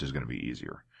 and the lift is going to be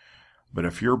easier. But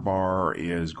if your bar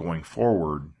is going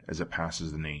forward as it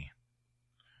passes the knee,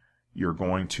 you're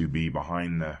going to be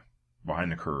behind the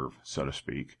curve, so to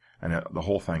speak, and the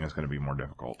whole thing is going to be more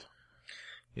difficult.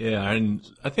 Yeah, and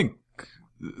I think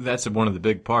that's one of the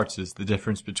big parts is the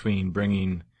difference between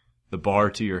bringing the bar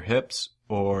to your hips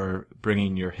or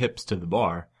bringing your hips to the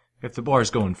bar. If the bar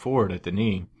is going forward at the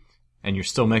knee and you're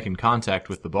still making contact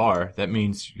with the bar, that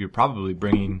means you're probably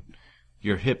bringing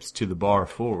your hips to the bar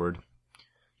forward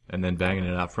and then banging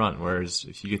it out front. Whereas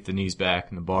if you get the knees back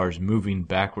and the bar is moving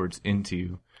backwards into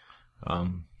you,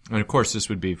 and of course this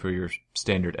would be for your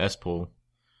standard S-pull.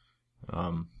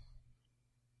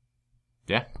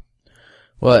 Yeah.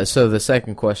 Well, so the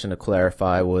second question to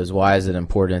clarify was, why is it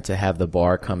important to have the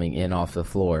bar coming in off the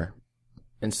floor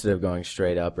instead of going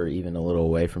straight up or even a little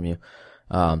away from you?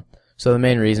 So the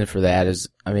main reason for that is,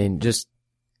 just,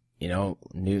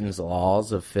 Newton's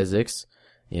laws of physics.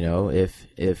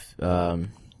 If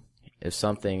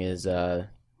something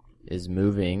is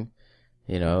moving,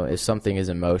 if something is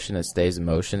in motion, it stays in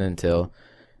motion until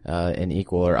an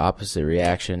equal or opposite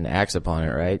reaction acts upon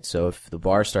it, right? So if the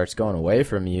bar starts going away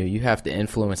from you, you have to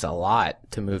influence a lot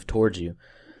to move towards you.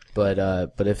 But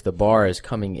if the bar is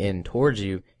coming in towards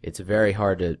you, it's very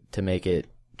hard to make it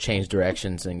change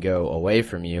directions and go away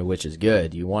from you, which is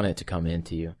good. You want it to come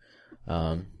into you.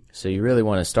 So you really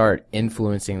want to start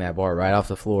influencing that bar right off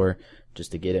the floor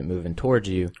just to get it moving towards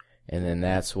you, and then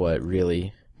that's what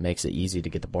really makes it easy to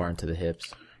get the bar into the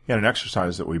hips. Yeah, an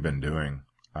exercise that we've been doing,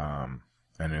 and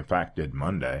in fact did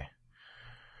Monday,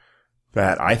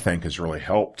 that I think has really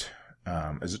helped,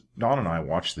 is Don and I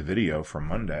watched the video from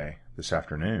Monday this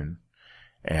afternoon,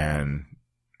 and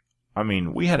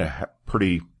we had a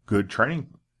pretty good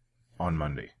training on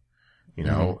Monday.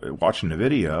 Watching the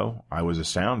video, I was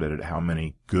astounded at how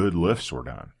many good lifts were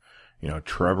done.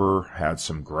 Trevor had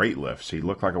some great lifts. He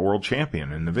looked like a world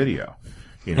champion in the video.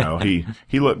 He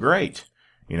looked great.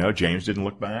 James didn't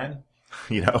look bad.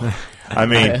 Trevor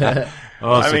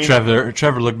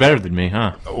looked better than me,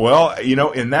 huh? Well,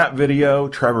 in that video,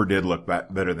 Trevor did look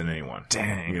better than anyone.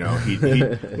 Dang.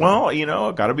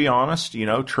 Got to be honest.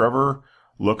 Trevor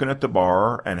looking at the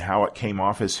bar and how it came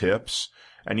off his hips.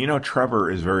 And Trevor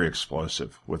is very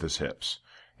explosive with his hips.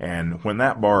 And when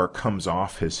that bar comes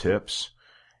off his hips,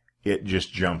 it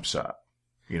just jumps up.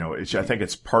 I think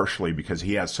it's partially because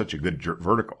he has such a good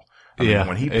vertical.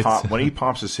 When he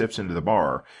pops his hips into the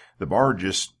bar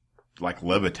just like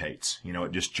levitates.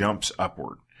 It just jumps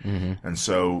upward. Mm-hmm. And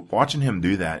so watching him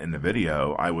do that in the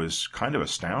video, I was kind of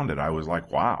astounded. I was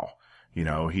like, wow,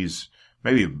 he's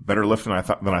maybe a better lift than I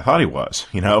thought he was.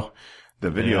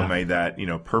 The video made that,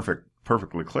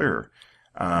 perfectly clear.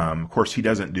 Of course, he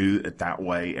doesn't do it that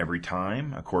way every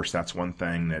time. Of course, that's one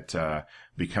thing that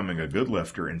becoming a good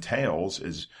lifter entails,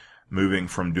 is moving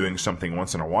from doing something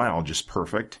once in a while just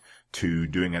perfect to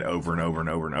doing it over and over and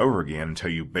over and over again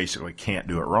until you basically can't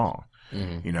do it wrong.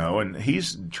 Mm-hmm.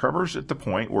 And Trevor's at the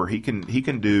point where he can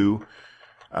do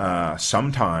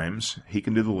sometimes he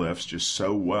can do the lifts just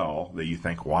so well that you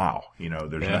think, wow,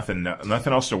 there's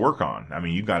nothing else to work on.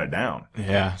 You got it down.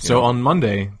 Yeah. So on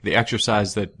Monday, the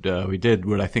exercise that we did,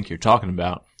 what I think you're talking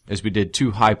about, is we did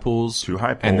two high pulls,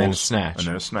 and then a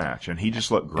snatch. And he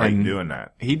just looked great doing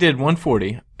that. He did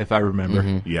 140, if I remember.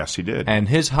 Mm-hmm. Yes, he did. And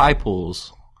his high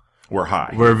pulls were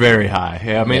high. We're very high.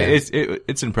 Yeah,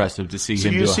 it's impressive to see him do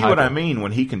a high pull. So you see what I mean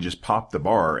when he can just pop the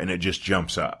bar and it just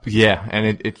jumps up. Yeah, and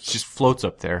it just floats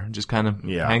up there, just kind of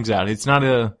hangs out. It's not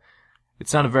a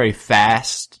very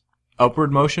fast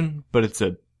upward motion, but it's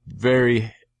a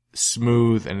very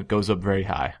smooth, and it goes up very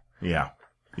high. Yeah.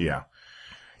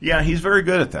 Yeah, he's very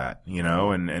good at that,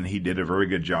 and he did a very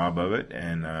good job of it,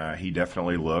 and he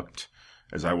definitely looked,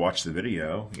 as I watched the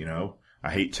video,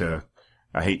 I hate to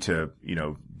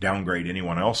downgrade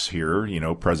anyone else here,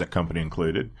 present company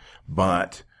included,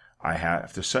 but I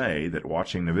have to say that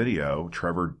watching the video,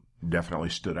 Trevor definitely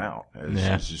stood out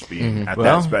as just being at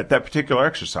that particular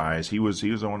exercise. He was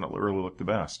the one that really looked the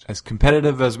best. As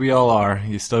competitive as we all are,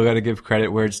 you still got to give credit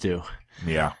where it's due.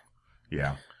 Yeah.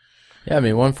 Yeah, I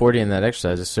mean, 140 in that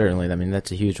exercise is certainly, I mean,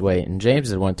 that's a huge weight. And James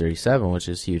is 137, which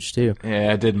is huge too.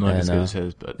 Yeah, I didn't look as good as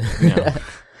his, but,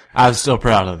 I was still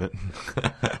proud of it.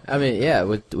 I mean, yeah,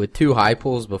 with 2 high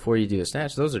pulls before you do a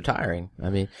snatch, those are tiring. I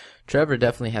mean, Trevor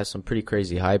definitely has some pretty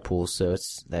crazy high pulls, so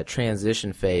it's that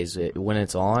transition phase. When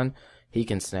it's on, he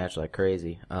can snatch like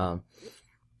crazy.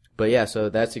 But yeah, so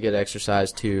that's a good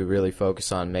exercise to really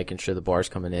focus on making sure the bar's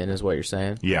coming in, is what you're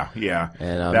saying. Yeah.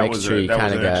 And that was an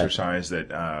exercise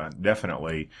that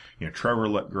definitely, Trevor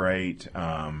looked great.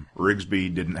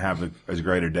 Rigsby didn't have as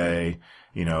great a day,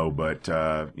 but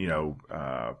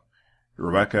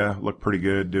Rebecca looked pretty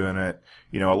good doing it.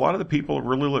 A lot of the people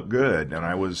really looked good, and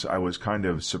I was kind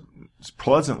of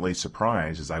pleasantly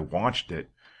surprised as I watched it,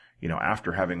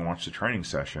 after having watched the training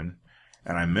session.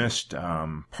 And I missed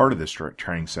part of this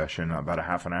training session, about a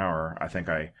half an hour. I think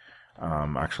I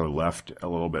actually left a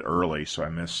little bit early, so I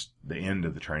missed the end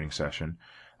of the training session.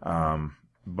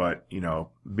 But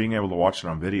being able to watch it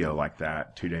on video like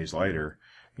that 2 days later,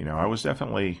 I was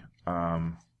definitely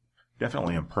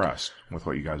impressed with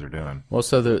what you guys are doing. Well,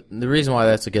 so the reason why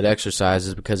that's a good exercise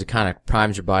is because it kind of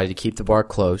primes your body to keep the bar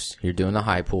close. You're doing the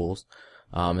high pulls.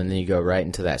 And then you go right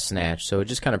into that snatch. So it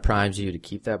just kind of primes you to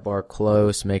keep that bar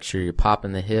close, make sure you're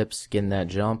popping the hips, getting that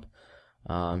jump.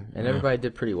 And everybody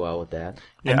did pretty well with that.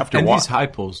 Yeah, and these high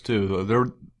pulls too,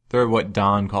 they're what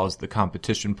Don calls the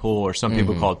competition pull, or some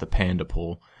people call it the panda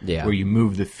pull. Yeah. Where you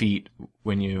move the feet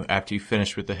after you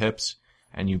finish with the hips,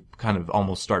 and you kind of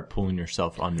almost start pulling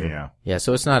yourself under. Yeah.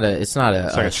 So it's like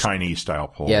a Chinese style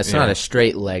pull. Yeah, it's not a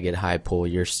straight-legged high pull.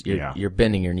 You're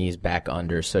bending your knees back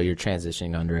under, so you're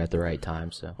transitioning under at the right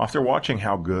time. So after watching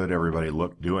how good everybody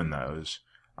looked doing those,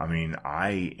 I mean,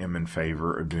 I am in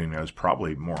favor of doing those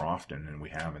probably more often than we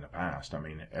have in the past. I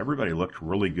mean, everybody looked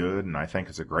really good, and I think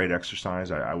it's a great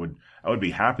exercise. I would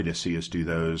be happy to see us do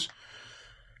those,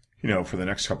 for the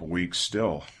next couple of weeks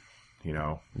still.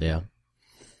 Yeah.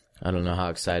 I don't know how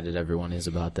excited everyone is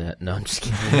about that. No, I'm just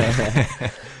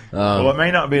kidding. Well, it may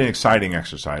not be an exciting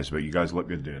exercise, but you guys look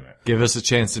good doing it. Give us a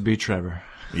chance to beat Trevor.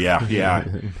 Yeah.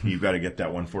 You've got to get that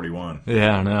 141.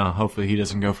 Yeah, I know. Hopefully he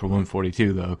doesn't go for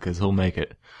 142, though, because he'll make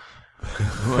it.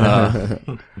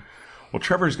 Well,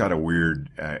 Trevor's got a weird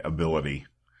ability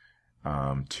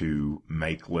to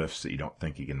make lifts that you don't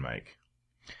think he can make.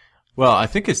 Well, I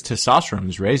think his testosterone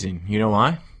is raising. You know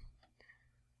why?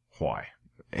 Why?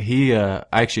 I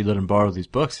actually let him borrow these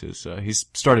books. He's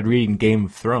started reading Game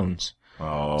of Thrones.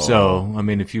 Oh. So, I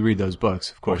mean, if you read those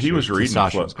books, of course. Well, he was reading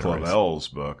Clavel's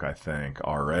book, I think,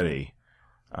 already.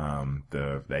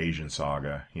 The Asian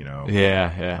saga,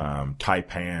 Yeah.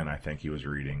 Taipan, I think he was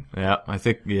reading. Yeah, I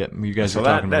think, you guys are So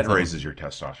talking about that raises your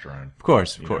testosterone. Of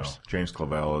course. James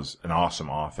Clavel is an awesome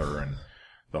author, and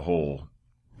the whole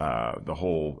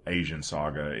Asian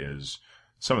saga is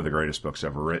some of the greatest books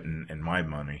ever written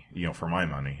for my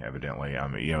money, evidently. I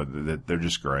mean, they're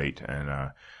just great,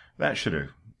 and that should have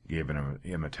given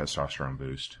him a testosterone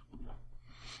boost.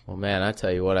 Well, man, I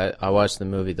tell you what, I watched the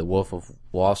movie The Wolf of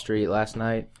Wall Street last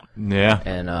night. Yeah.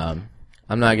 And I'm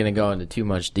not going to go into too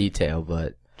much detail,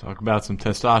 but... Talk about some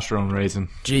testosterone raising.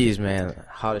 Geez, man,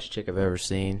 hottest chick I've ever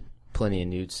seen. Plenty of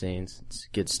nude scenes. It's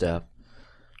good stuff.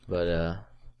 But,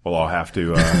 well, I'll have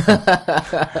to. I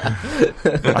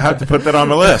have to put that on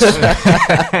the list.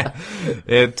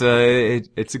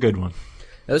 It's a good one.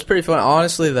 It was pretty fun,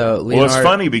 honestly. Though, Leonard... Well, it's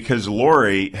funny because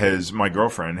Lori my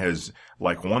girlfriend has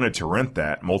wanted to rent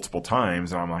that multiple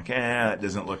times, and I'm like, that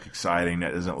doesn't look exciting.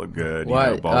 That doesn't look good.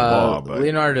 Blah blah. But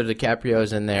Leonardo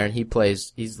DiCaprio's in there, and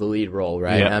he's the lead role,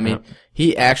 right? Yeah. I mean,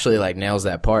 he actually nails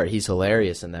that part. He's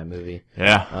hilarious in that movie.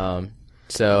 Yeah.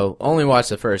 So only watched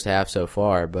the first half so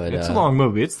far, but it's a long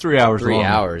movie. It's 3 hours long. 3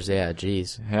 hours, yeah,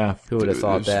 geez. Yeah. Who would have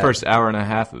thought that? First hour and a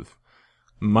half of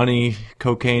money,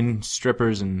 cocaine,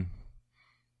 strippers, and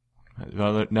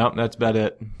nope, that's about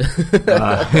it.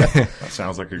 That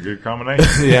sounds like a good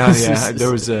combination. Yeah.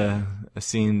 There was a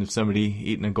scene of somebody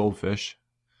eating a goldfish,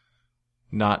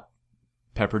 not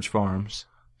Pepperidge Farms.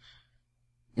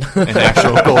 An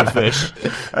actual goldfish.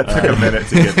 That took a minute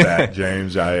to get that,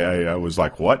 James. I was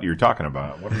like, what? You're talking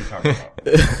about? What are you talking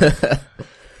about?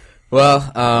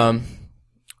 Well,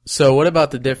 so what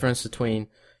about the difference between,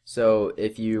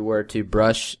 if you were to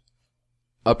brush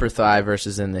upper thigh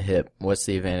versus in the hip, what's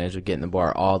the advantage of getting the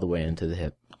bar all the way into the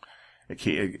hip?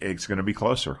 It's going to be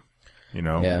closer,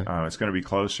 Yeah. It's going to be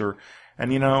closer.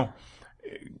 And,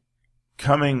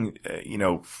 coming,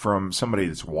 from somebody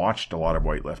that's watched a lot of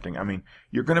weightlifting, I mean,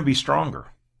 you're going to be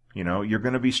stronger. you're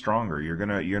going to be stronger. You're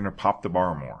going to pop the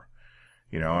bar more,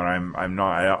 and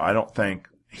I don't think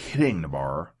hitting the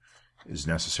bar is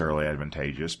necessarily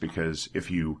advantageous, because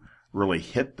if you really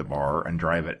hit the bar and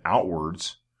drive it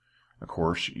outwards, of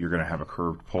course, you're going to have a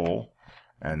curved pull,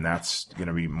 and that's going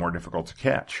to be more difficult to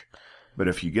catch. But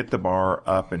if you get the bar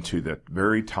up into the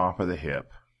very top of the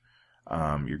hip,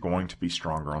 you're going to be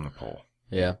stronger on the pull.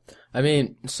 Yeah. I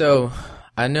mean, so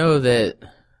I know that,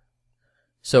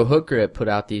 so Hook Grip put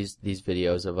out these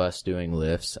videos of us doing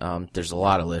lifts. There's a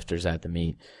lot of lifters at the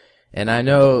meet. And I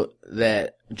know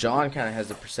that John kind of has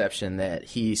the perception that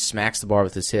he smacks the bar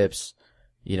with his hips,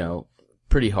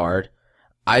 pretty hard.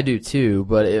 I do too,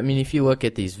 but I mean, if you look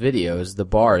at these videos, the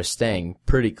bar is staying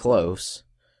pretty close.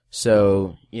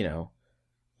 So,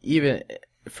 even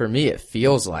for me, it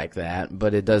feels like that,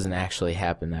 but it doesn't actually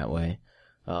happen that way.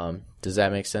 Does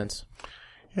that make sense?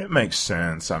 It makes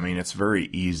sense. I mean, it's very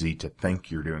easy to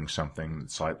think you're doing something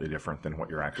that's slightly different than what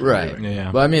you're actually doing. Right.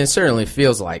 Yeah. But I mean, it certainly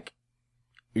feels like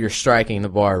you're striking the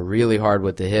bar really hard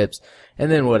with the hips,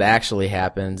 and then what actually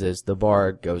happens is the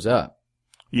bar goes up.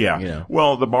 Yeah.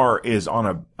 Well, the bar is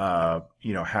on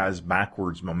has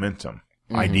backwards momentum.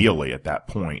 Mm-hmm. Ideally, at that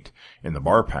point in the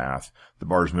bar path, the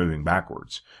bar is moving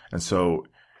backwards. And so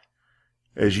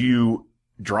as you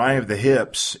drive the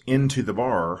hips into the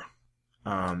bar,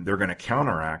 they're going to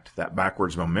counteract that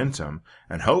backwards momentum.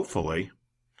 And hopefully,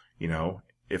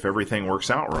 if everything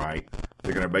works out right,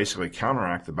 they're going to basically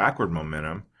counteract the backward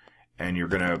momentum, and you're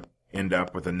going to end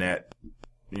up with a net,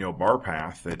 bar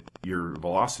path that your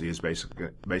velocity is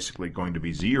basically going to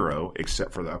be zero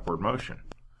except for the upward motion.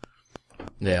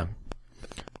 Yeah.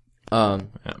 And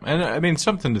I mean,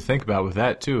 something to think about with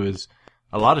that too is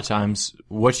a lot of times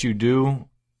what you do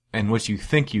and what you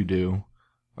think you do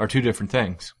are two different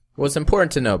things. Well, it's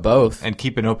important to know both. And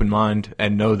keep an open mind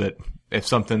and know that if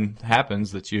something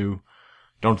happens that you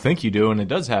don't think you do and it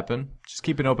does happen, just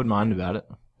keep an open mind about it.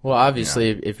 Well, obviously,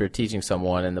 if you're teaching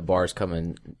someone and the bar's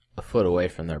coming a foot away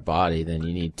from their body, then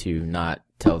you need to not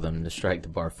tell them to strike the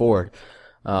bar forward.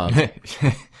 Oh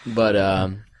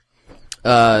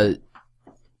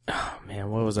man,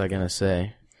 what was I going to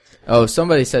say? Oh,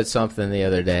 somebody said something the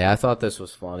other day. I thought this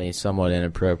was funny, somewhat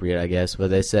inappropriate, I guess, but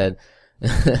they said,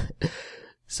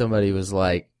 somebody was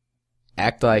like,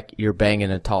 act like you're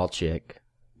banging a tall chick.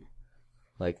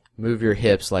 Like, move your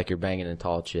hips like you're banging a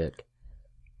tall chick.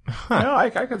 No, I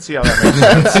can see how that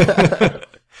makes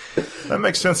sense. That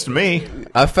makes sense to me.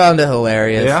 I found it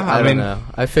hilarious. Yeah, I don't know.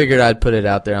 I figured I'd put it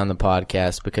out there on the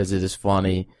podcast because it is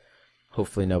funny.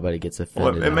 Hopefully nobody gets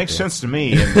offended. Well, it makes sense to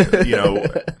me,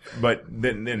 and, but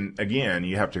then again,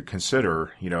 you have to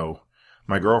consider,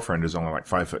 my girlfriend is only like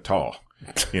 5 foot tall,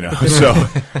 so,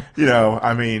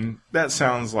 I mean, that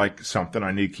sounds like something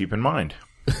I need to keep in mind.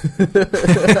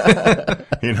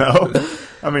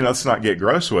 I mean, let's not get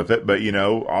gross with it, but,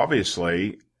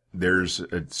 obviously there's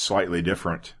a slightly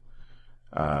different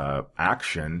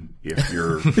action if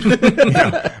you're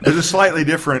there's a slightly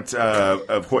different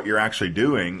of what you're actually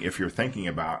doing if you're thinking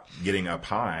about getting up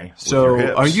high with your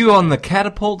hips. Are you on the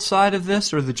catapult side of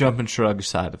this or the jump and shrug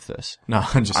side of this? No,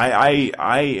 I'm just I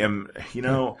am,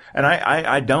 and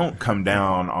I don't come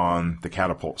down on the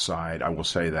catapult side, I will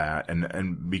say that,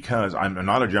 and because I'm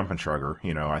not a jump and shrugger,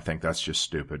 I think that's just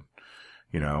stupid.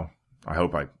 I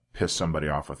hope I piss somebody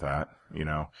off with that,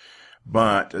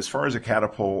 but as far as a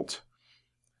catapult,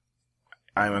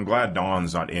 I'm glad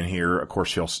Don's not in here. Of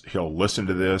course, he'll listen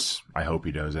to this. I hope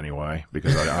he does anyway,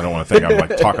 because I don't want to think I'm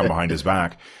like talking behind his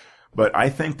back. But I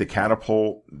think the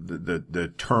catapult,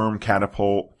 the term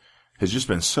catapult has just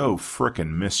been so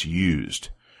frickin' misused.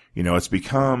 It's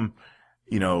become,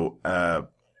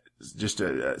 just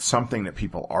something that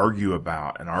people argue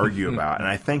about. And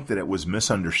I think that it was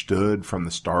misunderstood from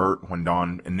the start when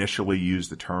Don initially used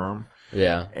the term.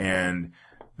 Yeah. And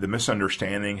the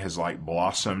misunderstanding has like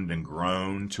blossomed and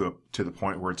grown to the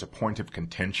point where it's a point of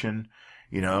contention.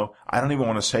 I don't even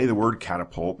want to say the word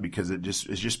catapult because it's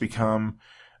just become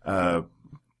a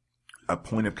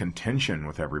point of contention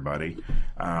with everybody.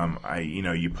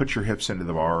 You put your hips into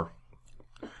the bar,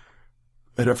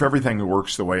 but if everything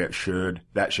works the way it should,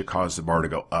 that should cause the bar to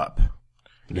go up.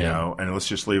 And let's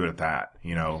just leave it at that.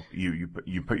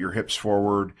 You put your hips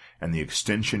forward, and the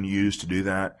extension used to do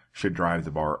that should drive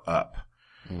the bar up.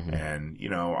 Mm-hmm. And,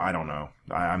 I don't know.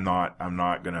 I'm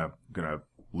not gonna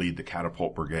lead the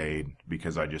catapult brigade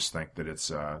because I just think that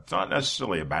it's not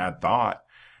necessarily a bad thought.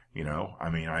 I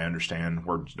mean, I understand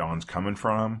where Don's coming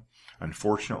from.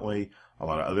 Unfortunately, a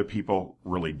lot of other people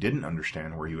really didn't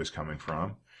understand where he was coming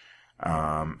from,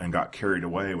 and got carried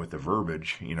away with the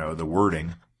verbiage, the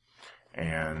wording,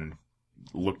 and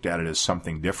looked at it as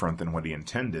something different than what he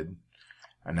intended.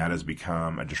 and that has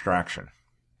become a distraction.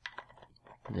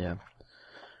 Yeah.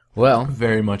 Well,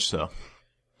 very much so.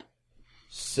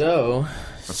 So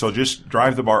just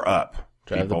drive the bar up.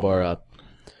 Drive the bar up.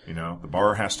 You know, the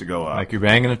bar has to go up. Like you're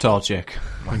banging a tall chick.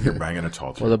 Like you're banging a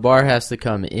tall chick. Well, the bar has to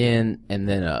come in and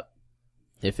then up.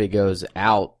 If it goes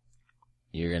out,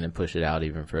 you're going to push it out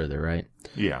even further, right?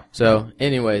 Yeah. So,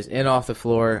 anyways, in off the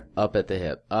floor, up at the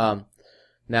hip.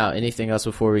 Now, anything else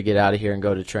before we get out of here and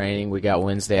go to training? We got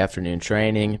Wednesday afternoon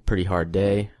training. Pretty hard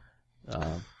day.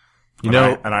 And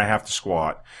I have to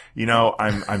squat. You know,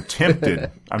 I'm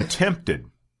tempted. I'm tempted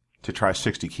to try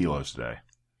 60 kilos today.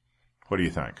 What do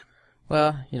you think?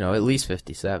 Well, at least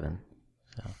 57.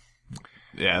 So.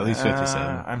 Yeah, at least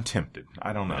 57. I'm tempted.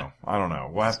 I don't know.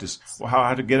 We'll have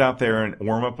to get out there and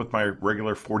warm up with my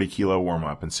regular 40 kilo warm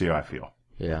up and see how I feel.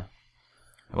 Yeah.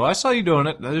 Well, I saw you doing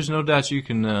it. There's no doubt you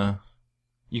can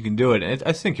do it.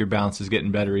 I think your balance is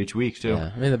getting better each week too.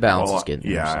 Yeah, I mean the balance is getting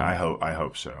better. Yeah, I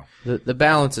hope so. The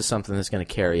balance is something that's going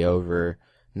to carry over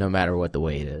no matter what the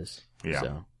weight is. Yeah.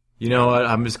 So. You know what?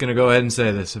 I'm just going to go ahead and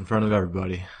say this in front of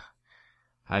everybody.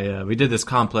 We did this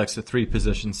complex of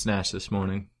 3-position snatch this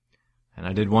morning, and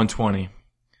I did 120.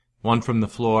 One from the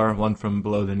floor, one from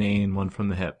below the knee, and one from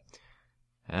the hip.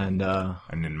 And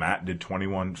then Matt did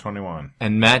 21.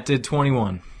 And Matt did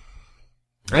 21.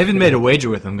 I even made a wager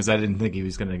with him because I didn't think he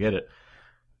was going to get it.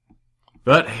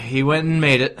 But he went and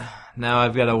made it. Now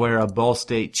I've got to wear a Ball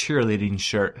State cheerleading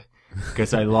shirt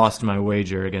because I lost my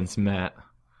wager against Matt.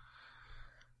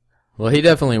 Well, he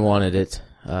definitely wanted it.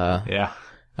 Yeah.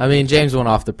 I mean, James went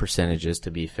off the percentages,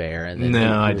 to be fair. And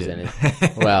then I was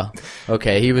didn't. Well,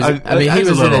 okay, he was. He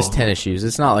was in his tennis shoes.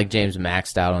 It's not like James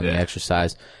maxed out on the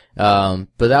exercise. But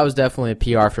that was definitely a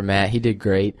PR for Matt. He did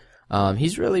great.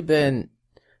 He's really been.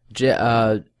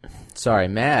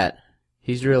 Matt.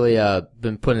 He's really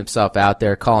been putting himself out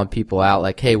there, calling people out,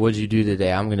 like, "Hey, what'd you do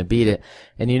today? I'm gonna beat it."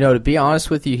 And to be honest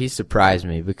with you, he surprised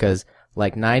me because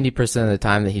like 90% of the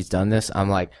time that he's done this, I'm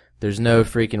like, "There's no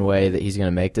freaking way that he's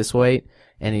gonna make this weight."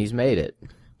 And he's made it.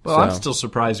 Well, I'm still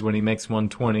surprised when he makes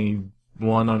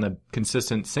 121 on a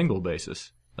consistent single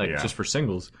basis, just for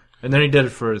singles. And then he did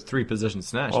it for a 3-position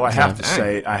snatch. Well, I have to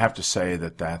say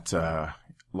that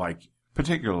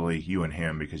particularly you and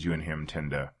him, because you and him tend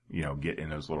to, get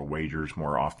in those little wagers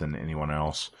more often than anyone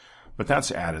else. But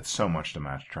that's added so much to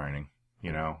match training.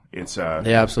 It's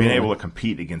absolutely. Being able to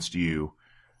compete against you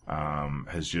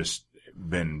has just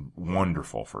been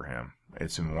wonderful for him.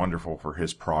 It's been wonderful for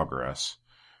his progress.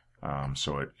 I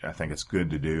think it's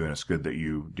good to do, and it's good that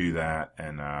you do that,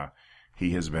 and he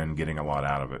has been getting a lot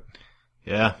out of it.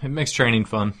 Yeah, it makes training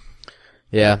fun.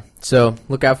 Yeah, so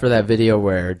look out for that video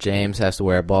where James has to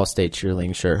wear a Ball State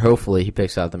cheerleading shirt. Hopefully he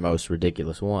picks out the most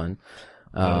ridiculous one.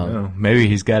 I don't know. Maybe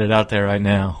he's got it out there right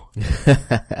now.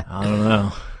 I don't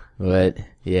know. But,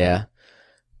 yeah,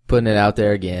 putting it out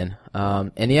there again.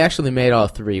 And he actually made all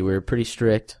 3. We were pretty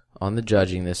strict on the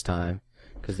judging this time.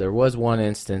 Because there was one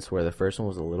instance where the first one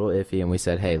was a little iffy, and we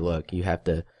said, "Hey, look, you have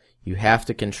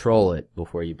to control it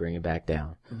before you bring it back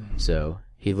down." Mm-hmm. So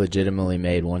he legitimately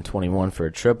made 121 for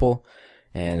a triple,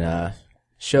 and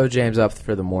showed James up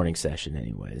for the morning session,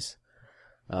 anyways.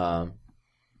 Yeah.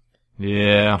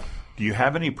 Do you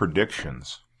have any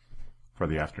predictions for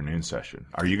the afternoon session?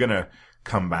 Are you going to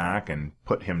come back and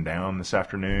put him down this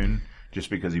afternoon just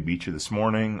because he beat you this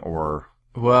morning, or?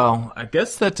 Well, I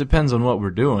guess that depends on what we're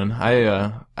doing.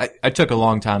 I took a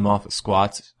long time off of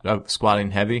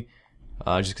squatting heavy,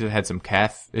 just because I had some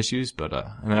calf issues, but,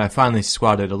 and then I finally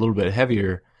squatted a little bit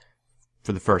heavier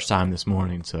for the first time this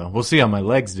morning, so we'll see how my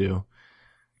legs do.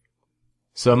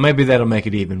 So maybe that'll make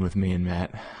it even with me and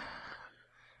Matt.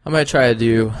 I might try to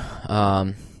do,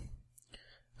 I've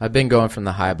been going from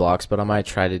the high blocks, but I might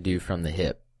try to do from the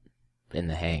hip in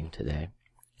the hang today.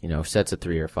 Sets of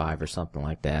 3 or 5 or something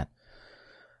like that.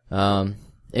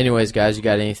 Anyways, guys, you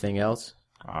got anything else?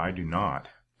 I do not.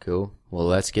 Cool. Well,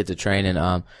 let's get to training.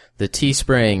 The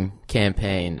Teespring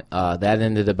campaign, that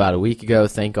ended about a week ago.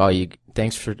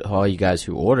 Thanks for all you guys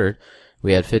who ordered.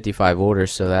 We had 55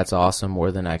 orders, so that's awesome,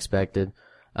 more than I expected.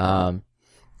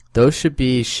 Those should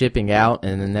be shipping out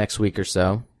in the next week or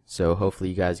so. So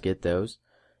hopefully you guys get those.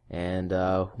 And,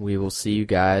 we will see you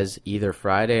guys either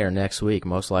Friday or next week,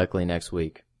 most likely next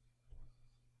week.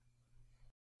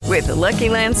 With the Lucky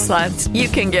Land Slots, you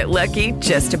can get lucky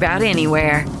just about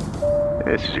anywhere.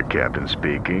 This is your captain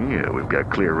speaking. We've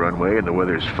got clear runway and the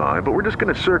weather's fine, but we're just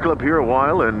going to circle up here a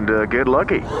while and get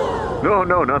lucky.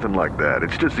 No, nothing like that.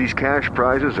 It's just these cash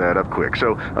prizes add up quick.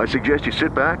 So I suggest you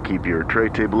sit back, keep your tray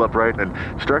table upright, and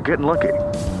start getting lucky.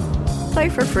 Play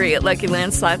for free at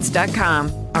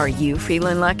LuckyLandSlots.com. Are you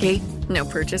feeling lucky? No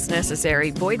purchase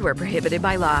necessary. Void where prohibited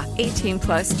by law.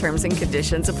 18+ terms and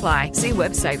conditions apply. See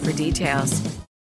website for details.